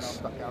Timmy Ice.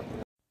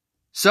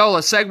 So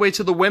let's segue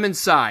to the women's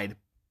side.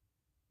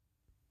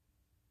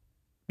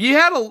 You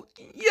had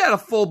a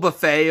full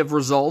buffet of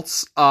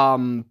results.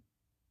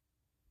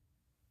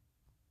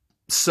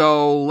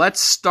 So let's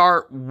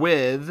start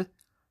with,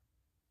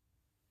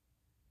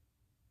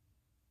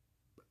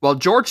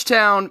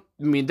 Georgetown.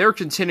 They're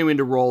continuing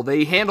to roll.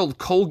 They handled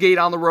Colgate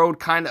on the road.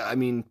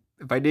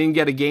 If I didn't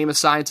get a game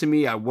assigned to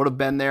me, I would have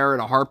been there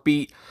in a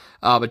heartbeat.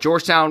 But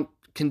Georgetown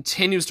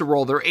continues to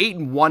roll. They're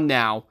 8-1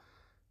 now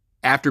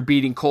after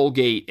beating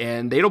Colgate,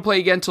 and they don't play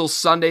again until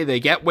Sunday. They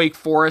get Wake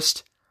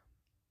Forest.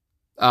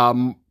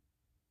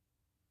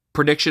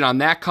 Prediction on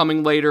that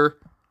coming later.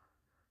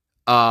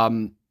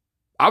 I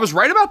was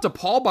right about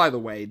DePaul, by the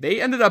way.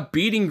 They ended up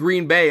beating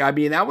Green Bay.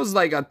 That was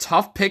like a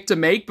tough pick to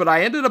make, but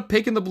I ended up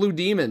picking the Blue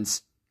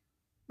Demons.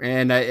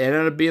 And it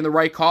ended up being the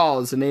right call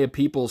as Anea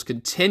Peoples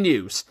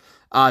continues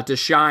to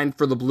shine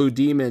for the Blue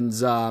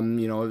Demons. I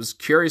was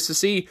curious to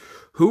see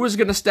who was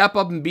going to step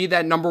up and be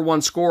that number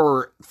 1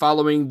 scorer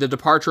following the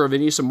departure of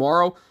Anissa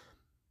Morrow.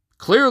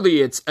 Clearly,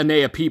 it's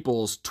Anea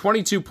Peoples,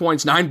 22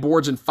 points, 9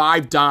 boards, and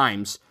 5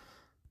 dimes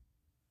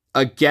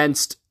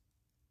against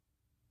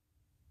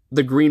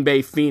the Green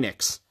Bay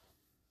Phoenix.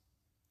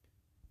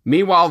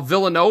 Meanwhile,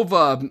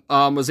 Villanova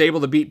was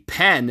able to beat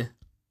Penn.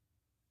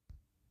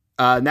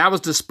 And that was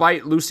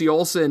despite Lucy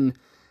Olson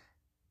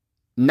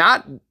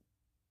not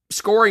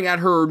scoring at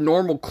her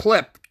normal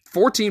clip,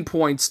 14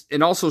 points,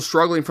 and also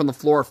struggling from the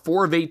floor,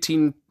 4 of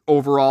 18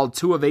 overall,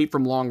 2 of 8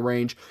 from long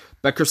range.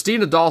 But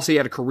Christina Dalsey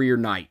had a career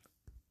night.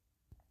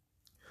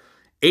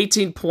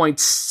 18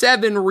 points,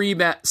 17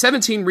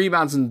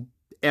 rebounds,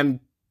 and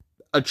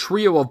a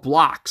trio of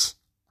blocks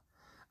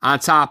on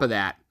top of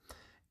that.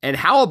 And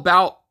how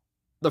about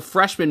the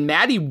freshman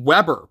Maddie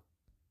Weber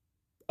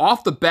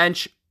off the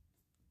bench,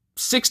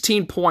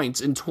 16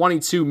 points in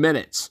 22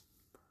 minutes.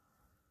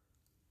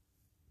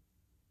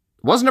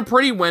 Wasn't a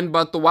pretty win,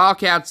 but the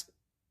Wildcats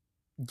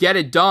get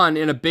it done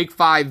in a Big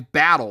 5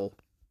 battle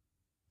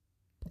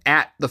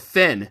at the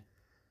Finn.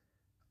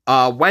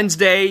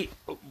 Wednesday,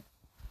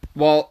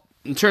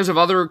 in terms of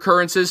other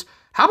occurrences,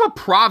 how about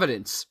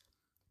Providence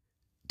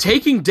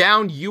taking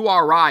down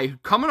URI,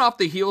 coming off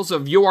the heels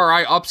of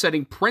URI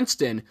upsetting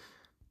Princeton?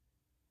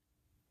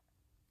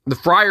 The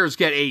Friars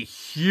get a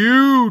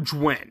huge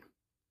win.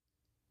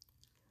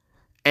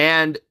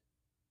 And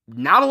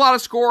not a lot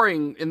of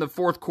scoring in the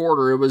fourth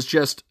quarter. It was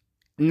just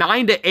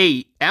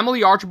 9-8.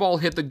 Emily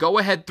Archibald hit the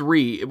go-ahead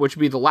 3, which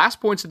would be the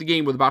last points of the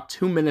game with about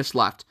 2 minutes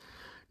left.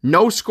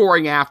 No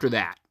scoring after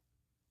that.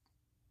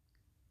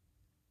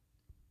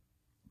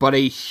 But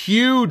a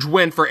huge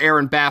win for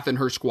Erin Bath and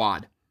her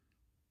squad.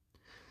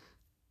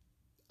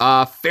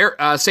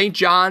 St.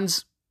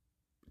 John's,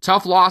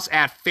 tough loss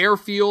at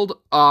Fairfield,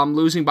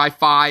 losing by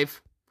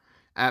 5.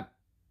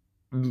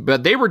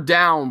 But they were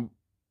down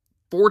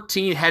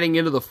 14 heading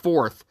into the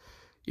fourth.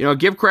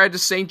 Give credit to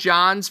St.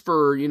 John's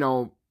for,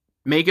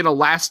 making a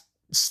last,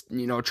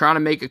 trying to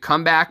make a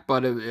comeback.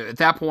 But at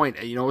that point,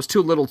 it was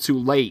too little too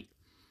late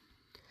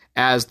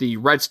as the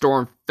Red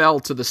Storm fell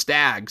to the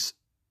Stags.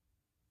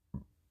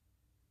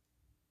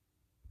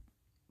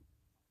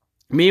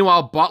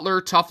 Meanwhile, Butler,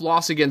 tough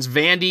loss against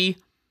Vandy.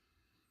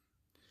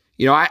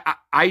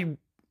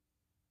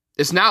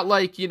 It's not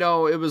like,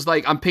 it was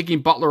like I'm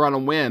picking Butler on a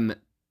whim.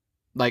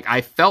 Like,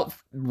 I felt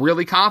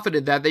really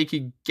confident that they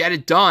could get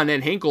it done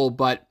at Hinkle,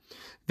 but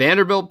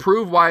Vanderbilt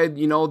proved why,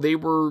 they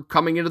were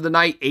coming into the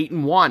night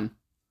 8-1.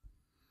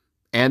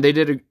 And they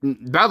did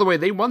by the way,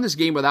 they won this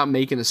game without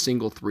making a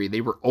single 3. They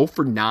were 0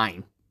 for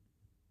 9.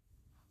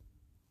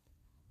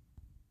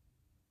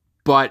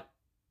 But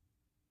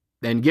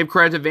then give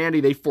credit to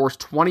Vandy, they forced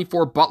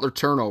 24 Butler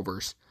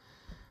turnovers.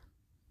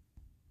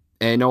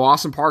 And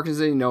Austin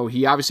Parkinson,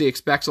 he obviously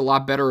expects a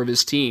lot better of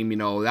his team.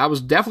 That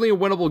was definitely a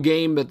winnable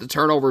game, but the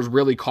turnovers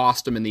really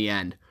cost him in the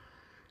end.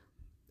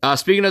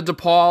 Speaking of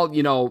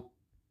DePaul,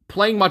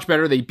 playing much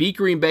better. They beat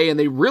Green Bay, and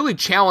they really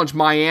challenged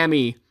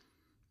Miami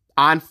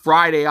on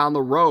Friday on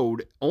the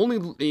road. Only,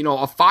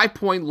 a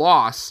 5-point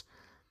loss.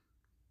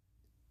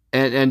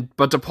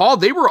 But DePaul,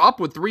 they were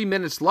up with 3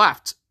 minutes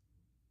left.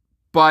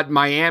 But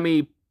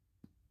Miami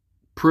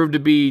proved to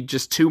be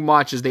just too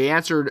much as they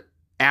answered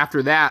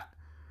after that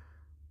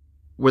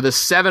with a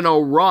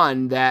 7-0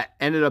 run that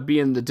ended up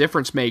being the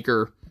difference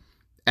maker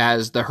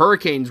as the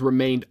Hurricanes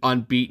remained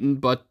unbeaten,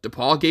 but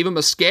DePaul gave them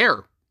a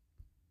scare.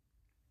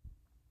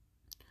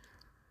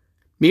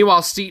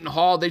 Meanwhile, Seton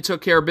Hall, they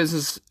took care of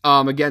business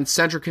against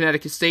Central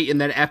Connecticut State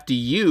and then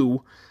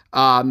FDU.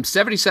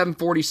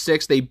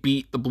 77-46, they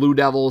beat the Blue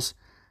Devils.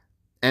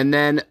 And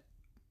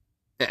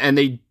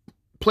they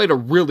played a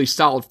really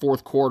solid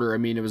fourth quarter. I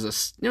mean, it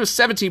was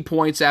 17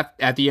 points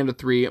at the end of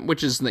 3,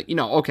 which is,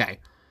 okay.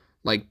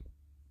 Like,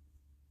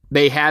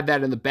 they had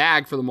that in the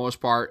bag for the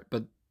most part,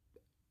 but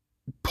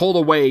pulled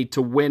away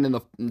to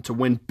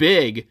win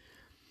big.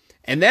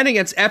 And then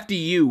against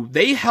FDU,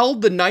 they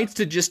held the Knights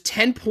to just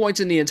 10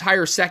 points in the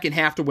entire second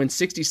half to win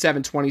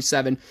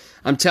 67-27.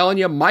 I'm telling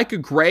you, Micah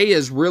Gray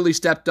has really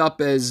stepped up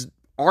as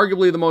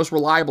arguably the most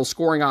reliable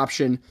scoring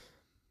option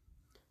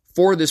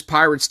for this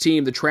Pirates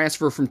team, the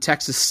transfer from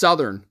Texas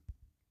Southern.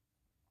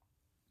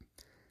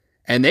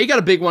 And they got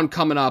a big one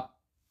coming up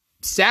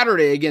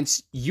Saturday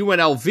against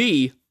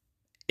UNLV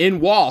in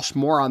Walsh.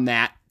 More on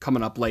that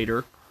coming up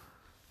later.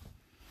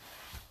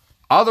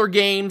 Other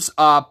games,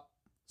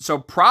 so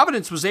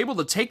Providence was able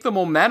to take the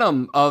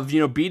momentum of,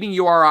 beating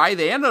URI.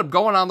 They ended up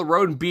going on the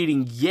road and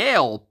beating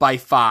Yale by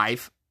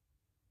 5.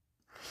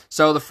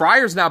 So the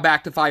Friars now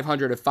back to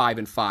 500 at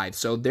 5-5.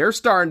 So they're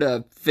starting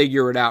to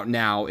figure it out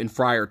now in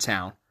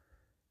Friartown.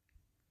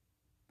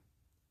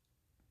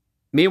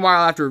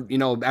 Meanwhile,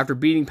 after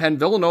beating Penn,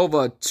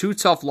 Villanova, 2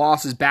 tough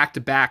losses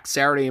back-to-back,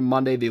 Saturday and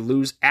Monday. They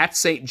lose at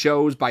St.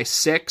 Joe's by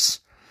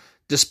 6,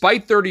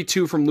 despite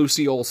 32 from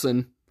Lucy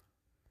Olson.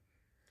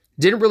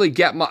 Didn't really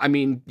get much. I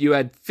mean, you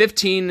had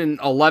 15 and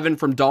 11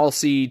 from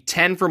Dulcie,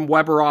 10 from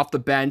Weber off the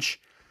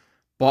bench.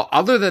 But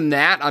other than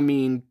that, I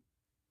mean,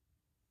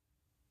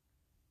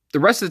 the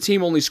rest of the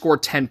team only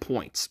scored 10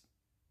 points.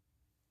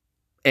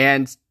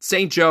 And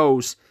St.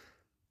 Joe's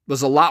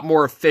was a lot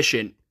more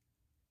efficient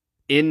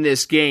in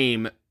this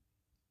game.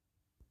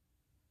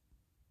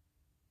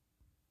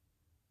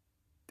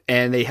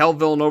 And they held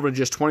Villanova to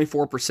just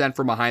 24%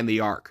 from behind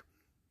the arc.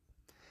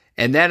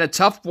 And then a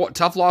tough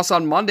loss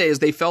on Monday as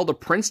they fell to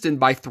Princeton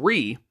by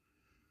 3.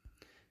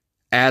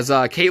 As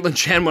Caitlin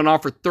Chen went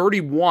off for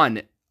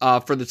 31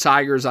 for the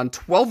Tigers on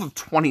 12 of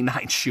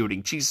 29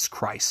 shooting. Jesus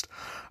Christ.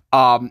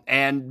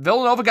 And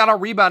Villanova got a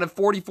rebound at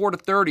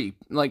 44-30.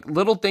 Like,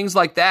 little things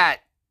like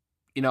that,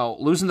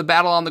 losing the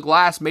battle on the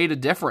glass made a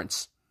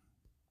difference.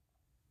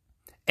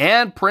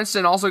 And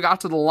Princeton also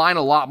got to the line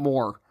a lot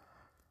more.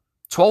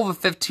 12 of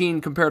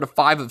 15 compared to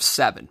 5 of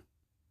 7.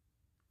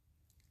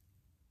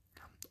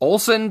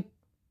 Olsen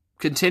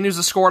continues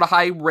to score at a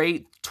high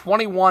rate.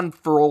 21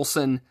 for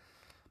Olsen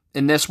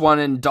in this one.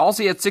 And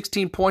Dulcie had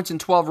 16 points and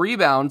 12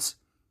 rebounds.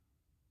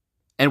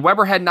 And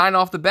Weber had 9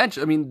 off the bench.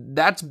 I mean,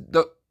 that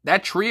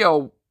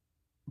trio,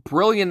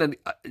 brilliant and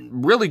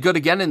really good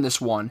again in this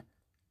one.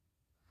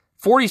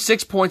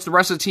 46 points, the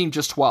rest of the team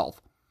just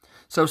 12.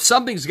 So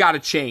something's got to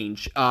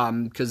change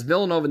because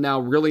Villanova now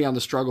really on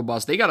the struggle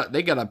bus. They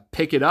gotta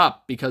pick it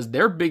up because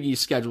their Big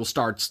East schedule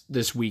starts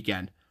this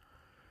weekend.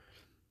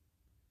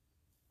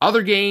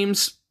 Other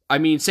games, I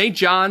mean, St.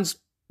 John's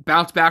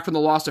bounced back from the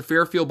loss to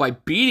Fairfield by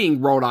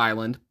beating Rhode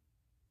Island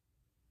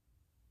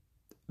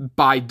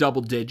by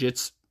double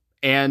digits.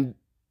 And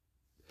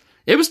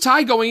it was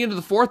tied going into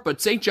the fourth,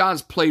 but St.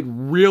 John's played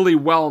really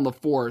well in the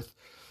fourth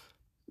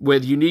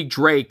with Unique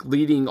Drake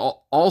leading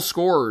all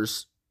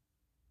scorers.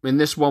 And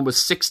this one was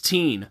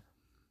 16.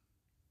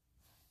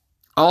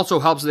 Also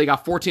helps they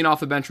got 14 off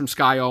the bench from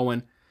Sky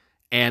Owen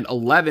and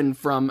 11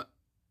 from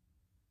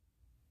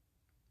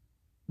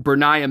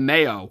Bernia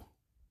Mayo.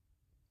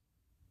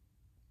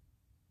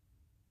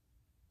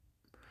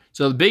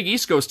 So the Big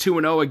East goes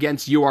 2-0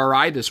 against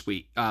URI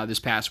this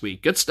past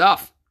week. Good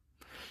stuff.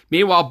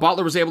 Meanwhile,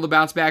 Butler was able to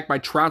bounce back by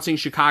trouncing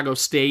Chicago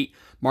State.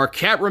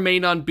 Marquette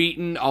remained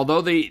unbeaten,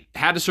 although they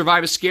had to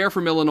survive a scare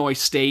from Illinois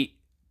State.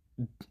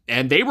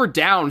 And they were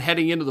down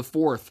heading into the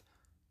fourth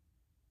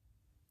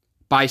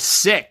by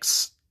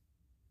 6.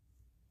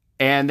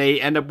 And they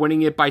end up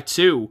winning it by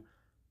 2.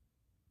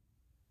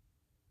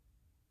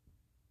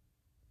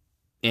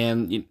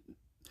 And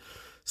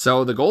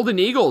so the Golden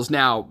Eagles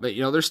now,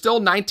 they're still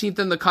 19th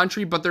in the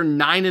country, but they're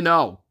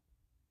 9-0.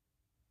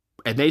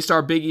 And they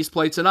start Big East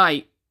play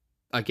tonight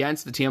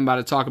against the team I'm about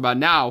to talk about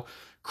now.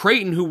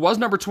 Creighton, who was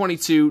number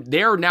 22,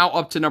 they're now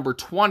up to number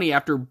 20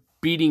 after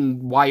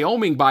beating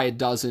Wyoming by a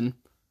dozen.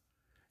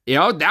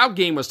 That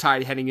game was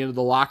tied heading into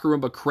the locker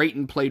room, but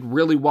Creighton played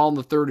really well in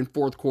the third and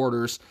fourth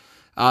quarters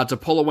to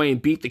pull away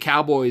and beat the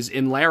Cowboys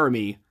in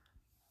Laramie.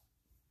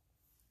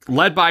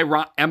 Led by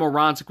Emma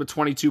Ronsick with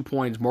 22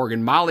 points.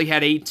 Morgan Molly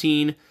had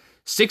 18,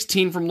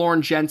 16 from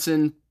Lauren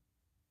Jensen.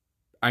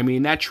 I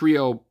mean, that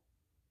trio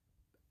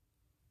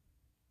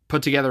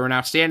put together an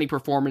outstanding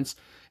performance.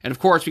 And of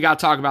course, we got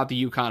to talk about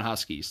the UConn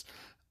Huskies.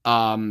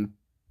 Fell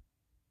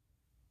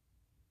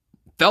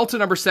to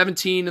number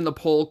 17 in the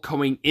poll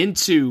going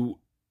into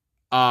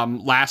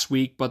last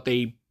week, but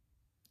they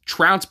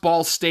trounced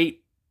Ball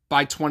State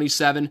by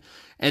 27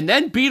 and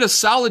then beat a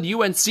solid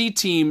UNC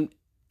team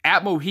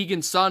at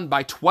Mohegan Sun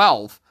by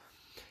 12.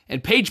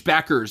 And Paige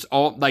Beckers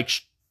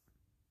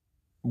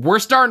we're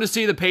starting to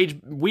see the Paige.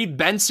 We've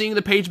been seeing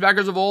the Paige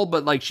Beckers of old,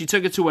 but like she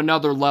took it to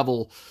another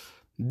level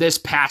this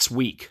past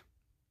week.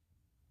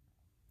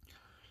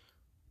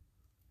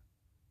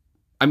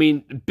 I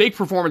mean, big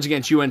performance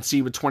against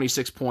UNC with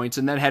 26 points,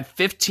 and then had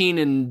 15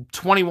 in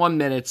 21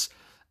 minutes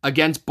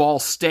against Ball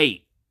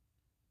State.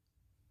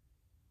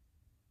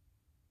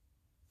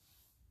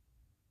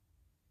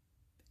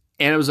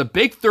 And it was a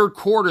big third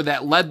quarter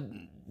that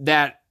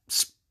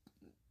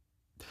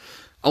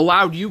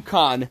allowed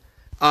UConn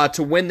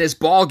to win this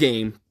ball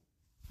game.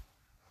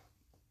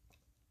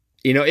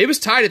 You know, it was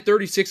tied at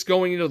 36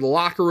 going into the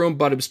locker room,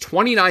 but it was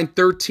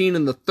 29-13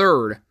 in the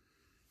third.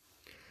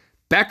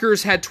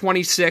 Beckers had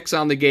 26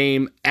 on the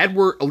game.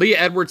 Aaliyah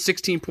Edwards,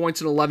 16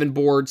 points and 11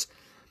 boards.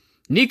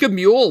 Nika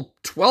Mule,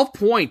 12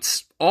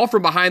 points, all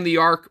from behind the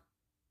arc.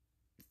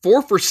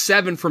 4 for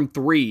 7 from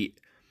 3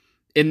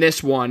 in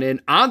this one. And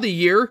on the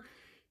year,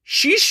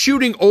 she's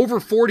shooting over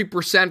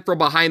 40% from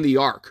behind the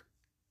arc,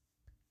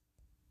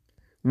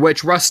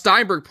 which Russ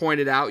Steinberg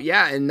pointed out.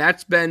 Yeah, and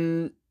that's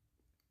been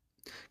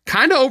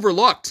kind of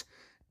overlooked.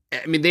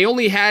 I mean, they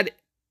only had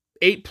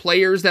 8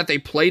 players that they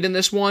played in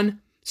this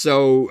one.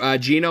 So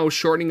Gino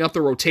shortening up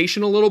the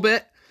rotation a little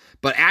bit.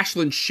 But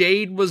Ashlyn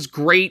Shade was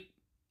great,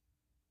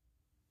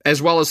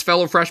 as well as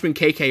fellow freshman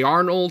KK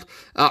Arnold.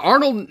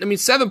 Arnold,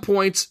 7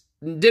 points,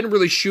 didn't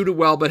really shoot it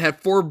well, but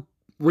had 4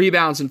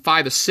 rebounds and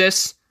 5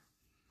 assists.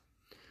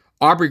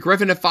 Aubrey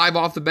Griffin had 5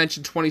 off the bench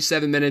in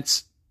 27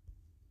 minutes.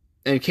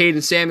 And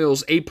Caden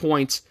Samuels, 8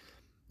 points,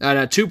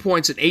 2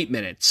 points in 8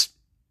 minutes.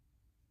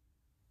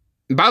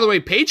 And by the way,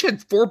 Paige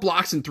had 4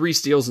 blocks and 3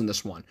 steals in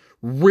this one.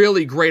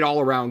 Really great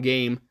all-around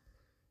game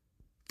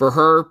for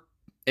her.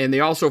 And they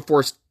also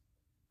forced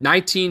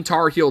 19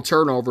 Tar Heel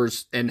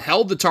turnovers and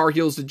held the Tar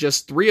Heels to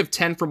just 3 of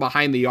 10 from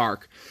behind the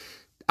arc.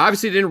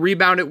 Obviously didn't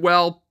rebound it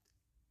well,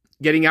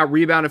 getting out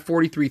rebounded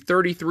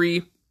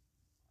 43-33.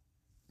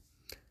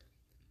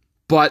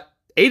 But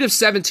 8 of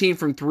 17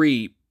 from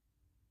 3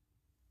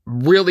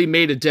 really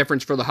made a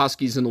difference for the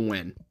Huskies in the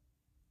win.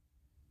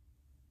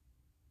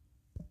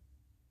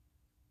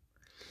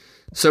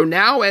 So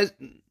now as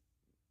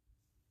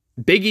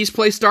Big East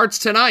play starts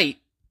tonight,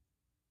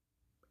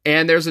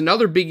 and there's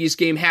another Big East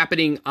game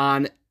happening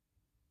on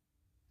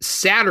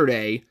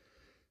Saturday.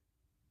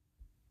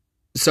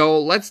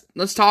 So let's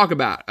talk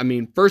about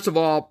it. First of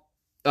all,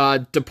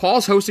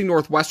 DePaul's hosting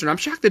Northwestern. I'm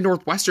shocked that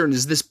Northwestern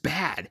is this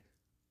bad.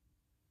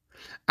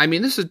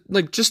 This is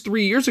like just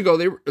 3 years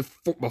ago.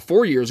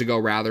 4 years ago,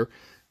 rather.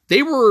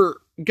 They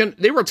were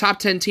a top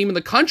 10 team in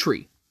the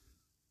country.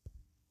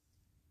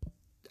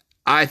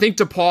 I think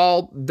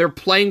DePaul, they're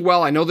playing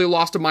well. I know they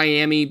lost to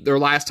Miami their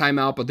last time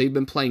out, but they've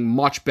been playing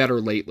much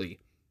better lately.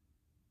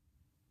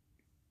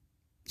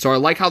 So I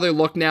like how they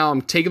look now.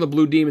 I'm taking the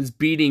Blue Demons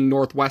beating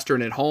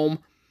Northwestern at home.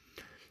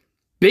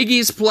 Big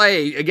East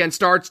play again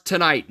starts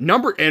tonight.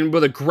 And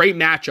with a great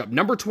matchup.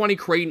 Number 20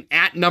 Creighton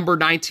at number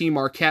 19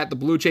 Marquette. The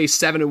Blue Jays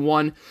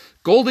 7-1.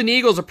 Golden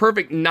Eagles a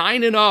perfect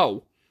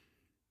 9-0.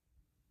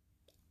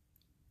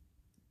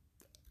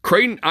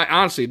 Creighton,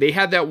 honestly, they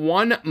had that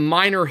one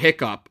minor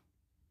hiccup.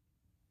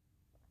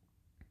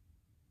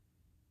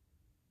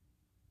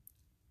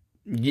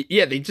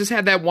 Yeah, they just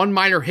had that one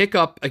minor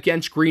hiccup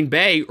against Green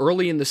Bay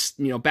early in this,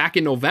 back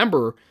in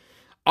November.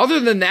 Other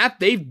than that,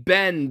 they've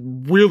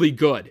been really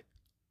good.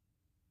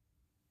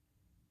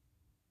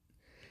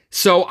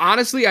 So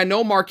honestly, I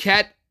know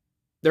Marquette,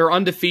 they're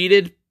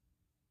undefeated,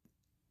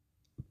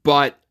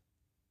 but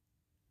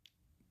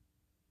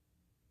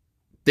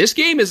this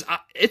game it's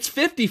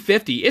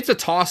 50-50. It's a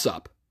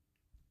toss-up.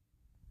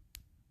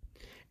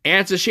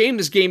 And it's a shame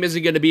this game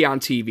isn't going to be on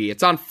TV.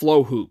 It's on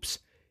Flow Hoops.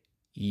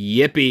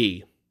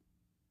 Yippee.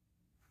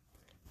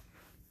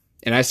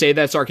 And I say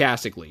that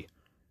sarcastically.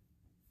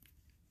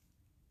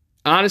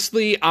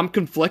 Honestly, I'm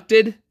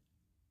conflicted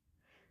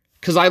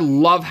because I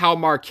love how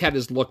Marquette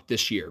has looked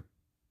this year.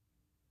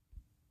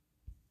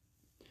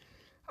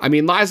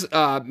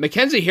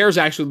 Mackenzie Hare's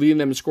actually leading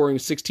them in scoring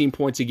 16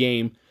 points a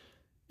game.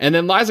 And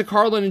then Liza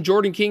Carlin and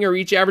Jordan King are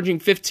each averaging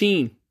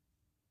 15.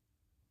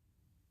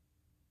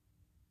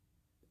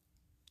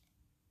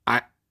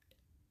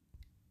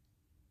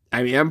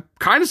 I'm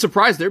kind of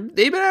surprised. They've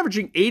been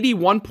averaging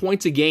 81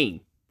 points a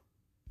game.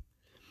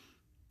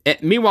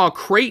 And meanwhile,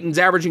 Creighton's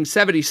averaging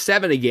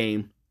 77 a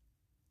game.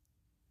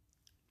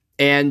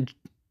 And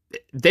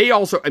they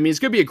also, it's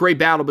going to be a great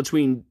battle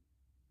between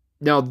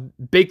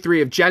big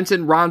three of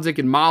Jensen, Ronzik,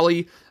 and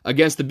Molly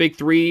against the big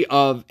three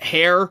of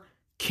Hare,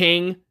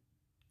 King,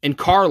 and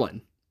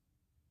Carlin.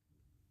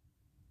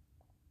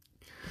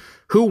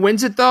 Who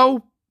wins it,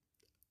 though?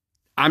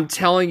 I'm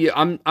telling you,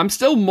 I'm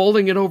still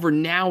mulling it over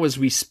now as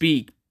we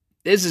speak.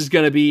 This is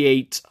going to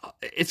be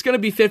it's going to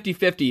be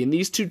 50-50, and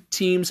these two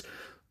teams,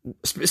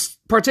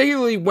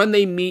 particularly when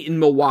they meet in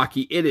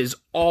Milwaukee, it is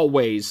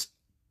always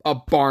a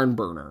barn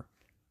burner.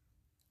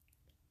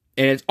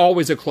 And it's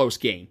always a close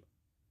game.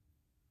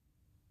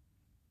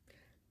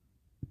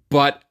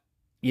 But,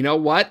 you know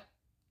what?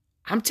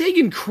 I'm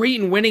taking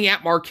Creighton winning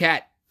at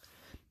Marquette.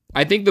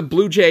 I think the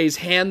Blue Jays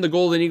hand the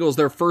Golden Eagles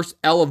their first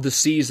L of the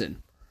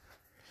season.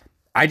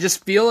 I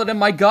just feel it in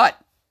my gut.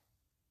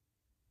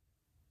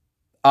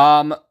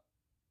 And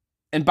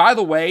by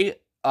the way,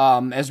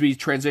 as we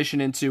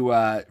transition into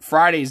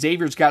Friday,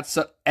 Xavier's got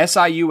SIU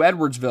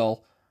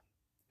Edwardsville,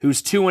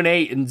 who's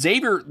 2-8, and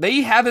Xavier,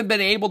 they haven't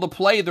been able to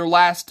play their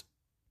last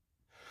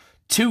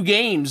 2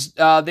 games.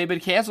 They've been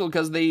canceled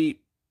because they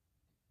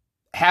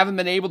haven't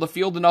been able to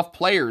field enough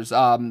players.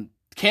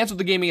 Canceled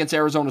the game against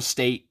Arizona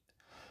State,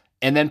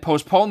 and then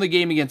postponed the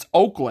game against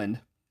Oakland.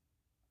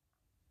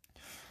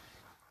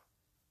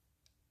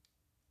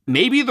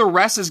 Maybe the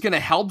rest is going to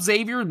help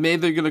Xavier.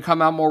 Maybe they're going to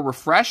come out more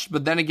refreshed,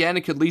 but then again,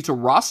 it could lead to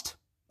rust.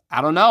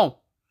 I don't know.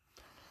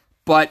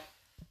 But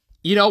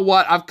you know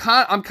what? I'm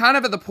kind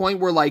of at the point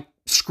where, like,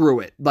 screw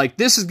it. Like,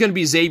 this is going to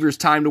be Xavier's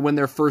time to win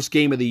their first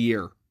game of the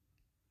year.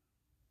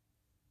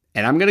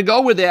 And I'm going to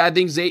go with it. I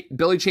think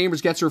Billy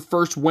Chambers gets her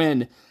first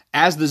win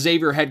as the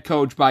Xavier head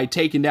coach by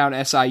taking down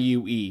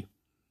SIUE.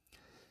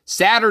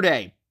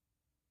 Saturday,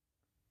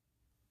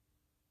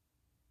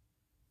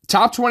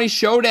 top 20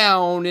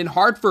 showdown in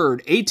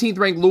Hartford. 18th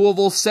ranked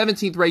Louisville,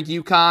 17th ranked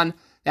UConn.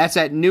 That's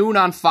at noon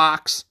on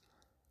Fox.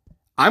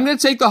 I'm going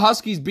to take the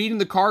Huskies beating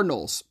the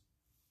Cardinals.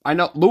 I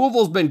know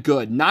Louisville's been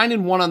good,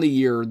 9-1 on the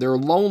year. Their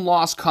lone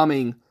loss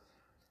coming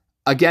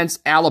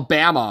against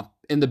Alabama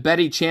in the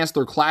Betty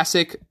Chancellor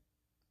Classic.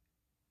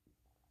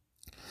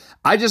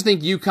 I just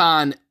think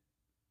UConn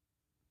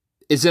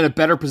is in a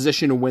better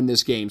position to win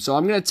this game. So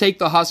I'm going to take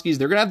the Huskies.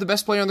 They're going to have the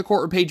best player on the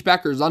court with Paige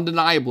Beckers,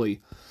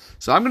 undeniably.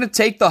 So I'm going to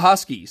take the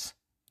Huskies.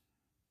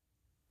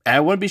 And I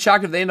wouldn't be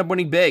shocked if they end up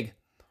winning big.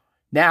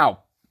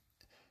 Now,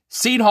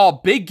 Seton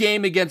Hall, big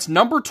game against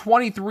number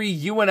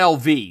 23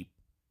 UNLV.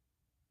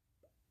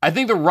 I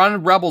think the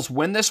Runnin' Rebels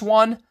win this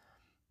one,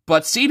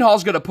 but Seton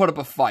Hall's going to put up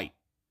a fight.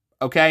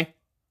 Okay?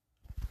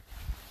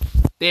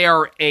 They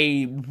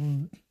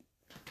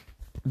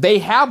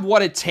have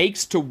what it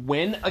takes to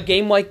win a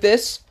game like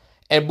this,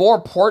 and more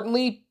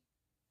importantly,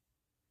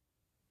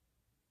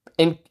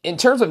 in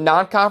terms of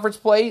non-conference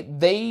play,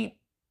 they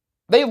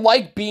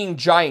like being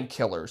giant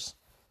killers,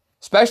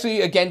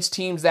 especially against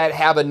teams that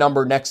have a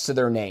number next to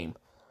their name.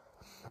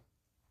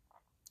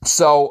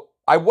 So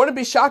I wouldn't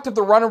be shocked if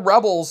the Runnin'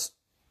 Rebels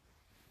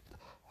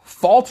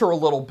falter a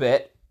little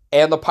bit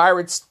and the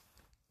Pirates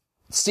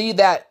see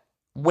that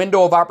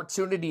window of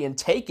opportunity and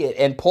take it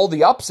and pull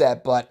the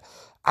upset, but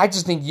I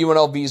just think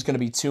UNLV is going to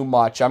be too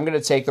much. I'm going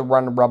to take the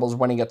Runnin' Rebels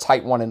winning a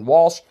tight one in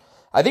Walsh.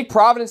 I think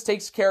Providence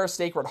takes care of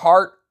Sacred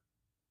Heart.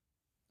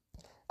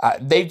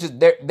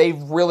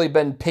 They've really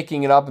been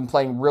picking it up and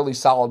playing really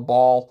solid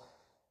ball.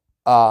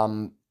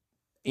 Going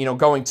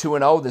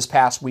 2-0 this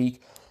past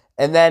week.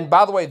 And then,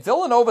 by the way,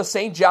 Villanova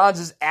St. John's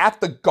is at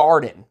the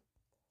Garden.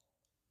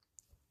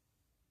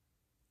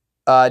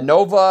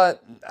 Nova,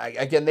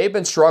 again, they've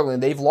been struggling.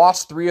 They've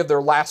lost 3 of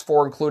their last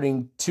 4,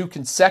 including 2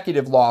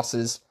 consecutive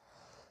losses.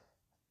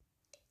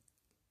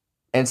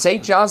 And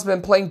St. John's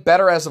been playing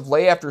better as of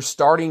late after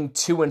starting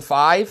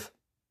 2-5.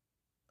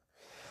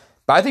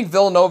 But I think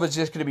Villanova is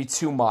just going to be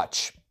too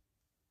much.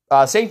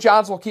 St.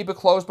 John's will keep it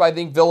close, but I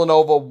think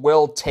Villanova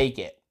will take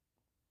it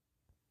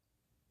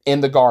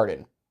in the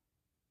Garden.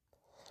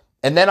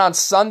 And then on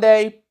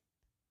Sunday,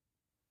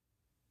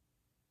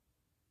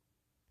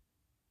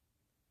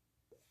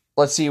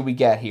 let's see what we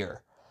get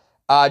here.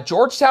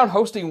 Georgetown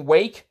hosting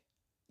Wake.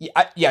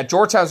 Yeah,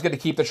 Georgetown's going to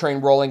keep the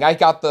train rolling. I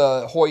got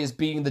the Hoyas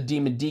beating the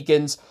Demon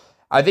Deacons.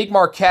 I think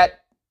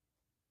Marquette,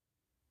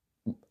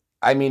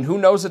 who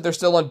knows if they're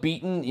still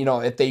unbeaten?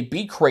 If they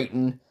beat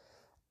Creighton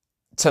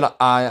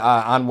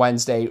on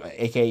Wednesday,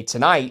 aka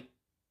tonight,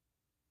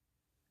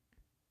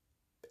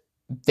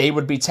 they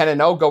would be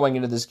 10-0 going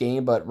into this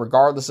game, but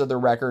regardless of their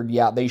record,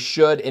 yeah, they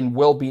should and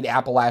will beat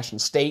Appalachian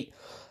State.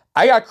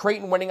 I got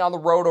Creighton winning on the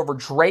road over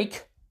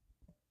Drake.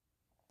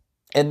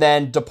 And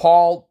then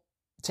DePaul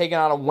taking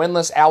on a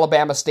winless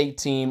Alabama State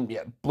team.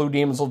 Yeah, Blue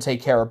Demons will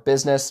take care of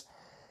business.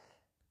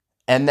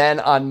 And then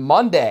on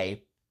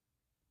Monday,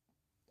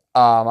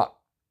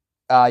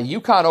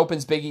 UConn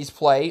opens Big East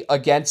play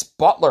against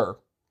Butler.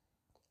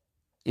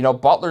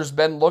 Butler's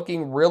been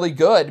looking really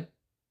good.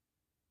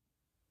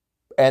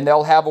 And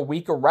they'll have a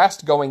week of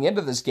rest going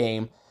into this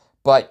game.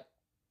 But,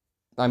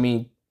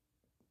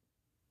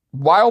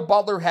 while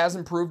Butler has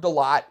improved a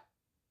lot,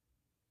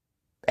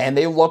 and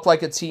they look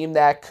like a team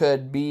that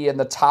could be in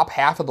the top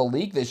half of the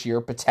league this year,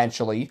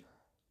 potentially,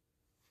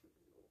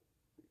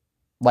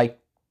 like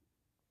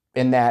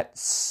in that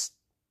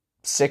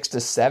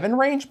 6-7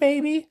 range,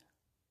 maybe,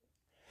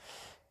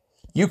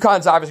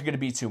 UConn's obviously going to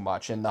be too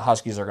much, and the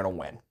Huskies are going to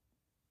win.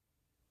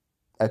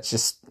 That's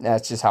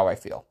just how I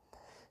feel.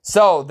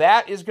 So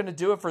that is going to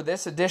do it for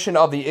this edition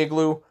of the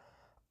Igloo.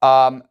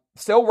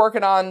 Still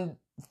working on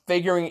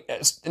getting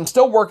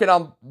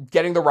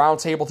the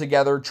roundtable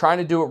together, trying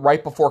to do it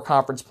right before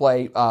conference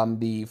play,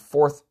 the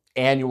 4th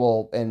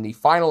annual and the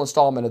final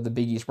installment of the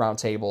Big East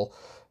Roundtable.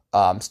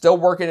 Still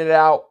working it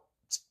out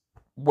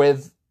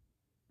with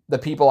the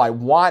people I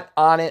want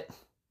on it.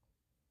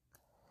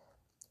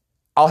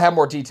 I'll have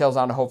more details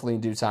on it hopefully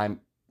in due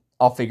time.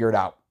 I'll figure it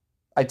out.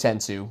 I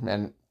tend to,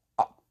 and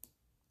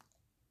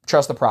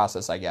trust the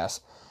process, I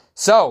guess.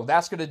 So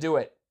that's going to do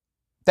it.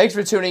 Thanks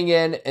for tuning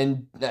in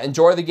and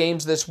enjoy the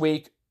games this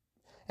week.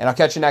 And I'll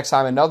catch you next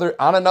time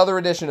on another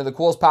edition of the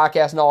coolest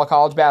podcast in all of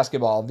college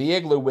basketball, The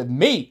Igloo, with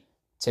me,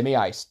 Timmy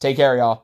Ice. Take care, y'all.